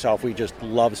wife and myself. We just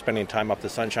love spending time up the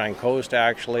Sunshine Coast,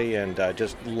 actually, and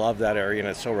just love that area. And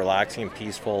it's so relaxing and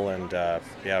peaceful and,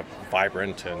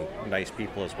 vibrant and nice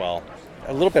people as well.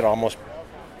 A little bit almost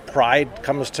pride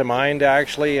comes to mind,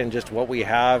 actually, and just what we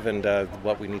have and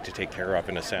what we need to take care of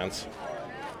in a sense.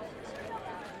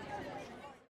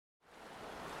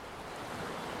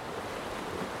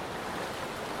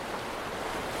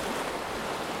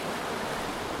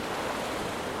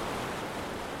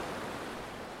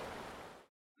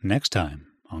 Next time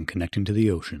on Connecting to the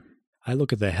Ocean, I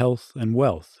look at the health and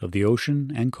wealth of the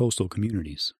ocean and coastal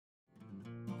communities.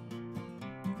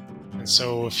 And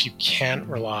so if you can't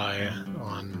rely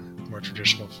on more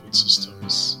traditional food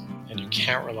systems and you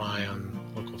can't rely on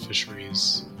local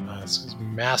fisheries, it's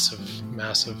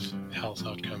massive health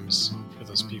outcomes for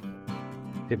those people.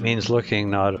 It means looking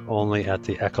not only at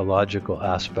the ecological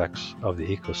aspects of the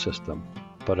ecosystem,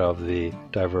 but of the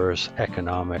diverse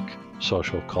economic,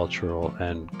 social, cultural,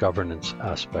 and governance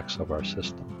aspects of our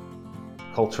system.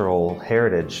 Cultural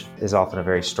heritage is often a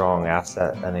very strong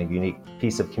asset and a unique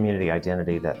piece of community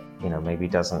identity that, maybe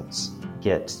doesn't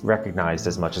get recognized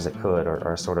as much as it could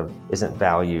or sort of isn't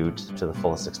valued to the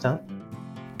fullest extent.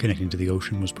 Connecting to the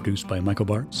Ocean was produced by Michael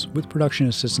Bartz with production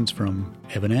assistance from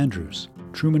Evan Andrews,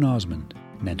 Truman Osmond,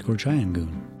 Nantgor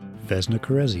Chayangun, Vesna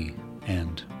Karezi,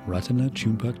 and Ratana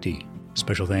Chumpakti.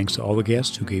 Special thanks to all the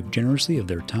guests who gave generously of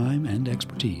their time and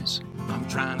expertise. I'm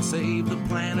trying to save the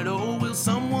planet, oh, will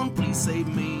someone please save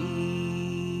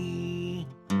me?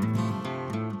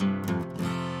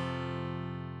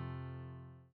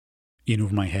 In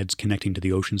Over My Head's Connecting to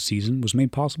the Ocean season was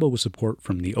made possible with support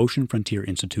from the Ocean Frontier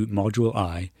Institute Module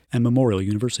I and Memorial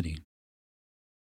University.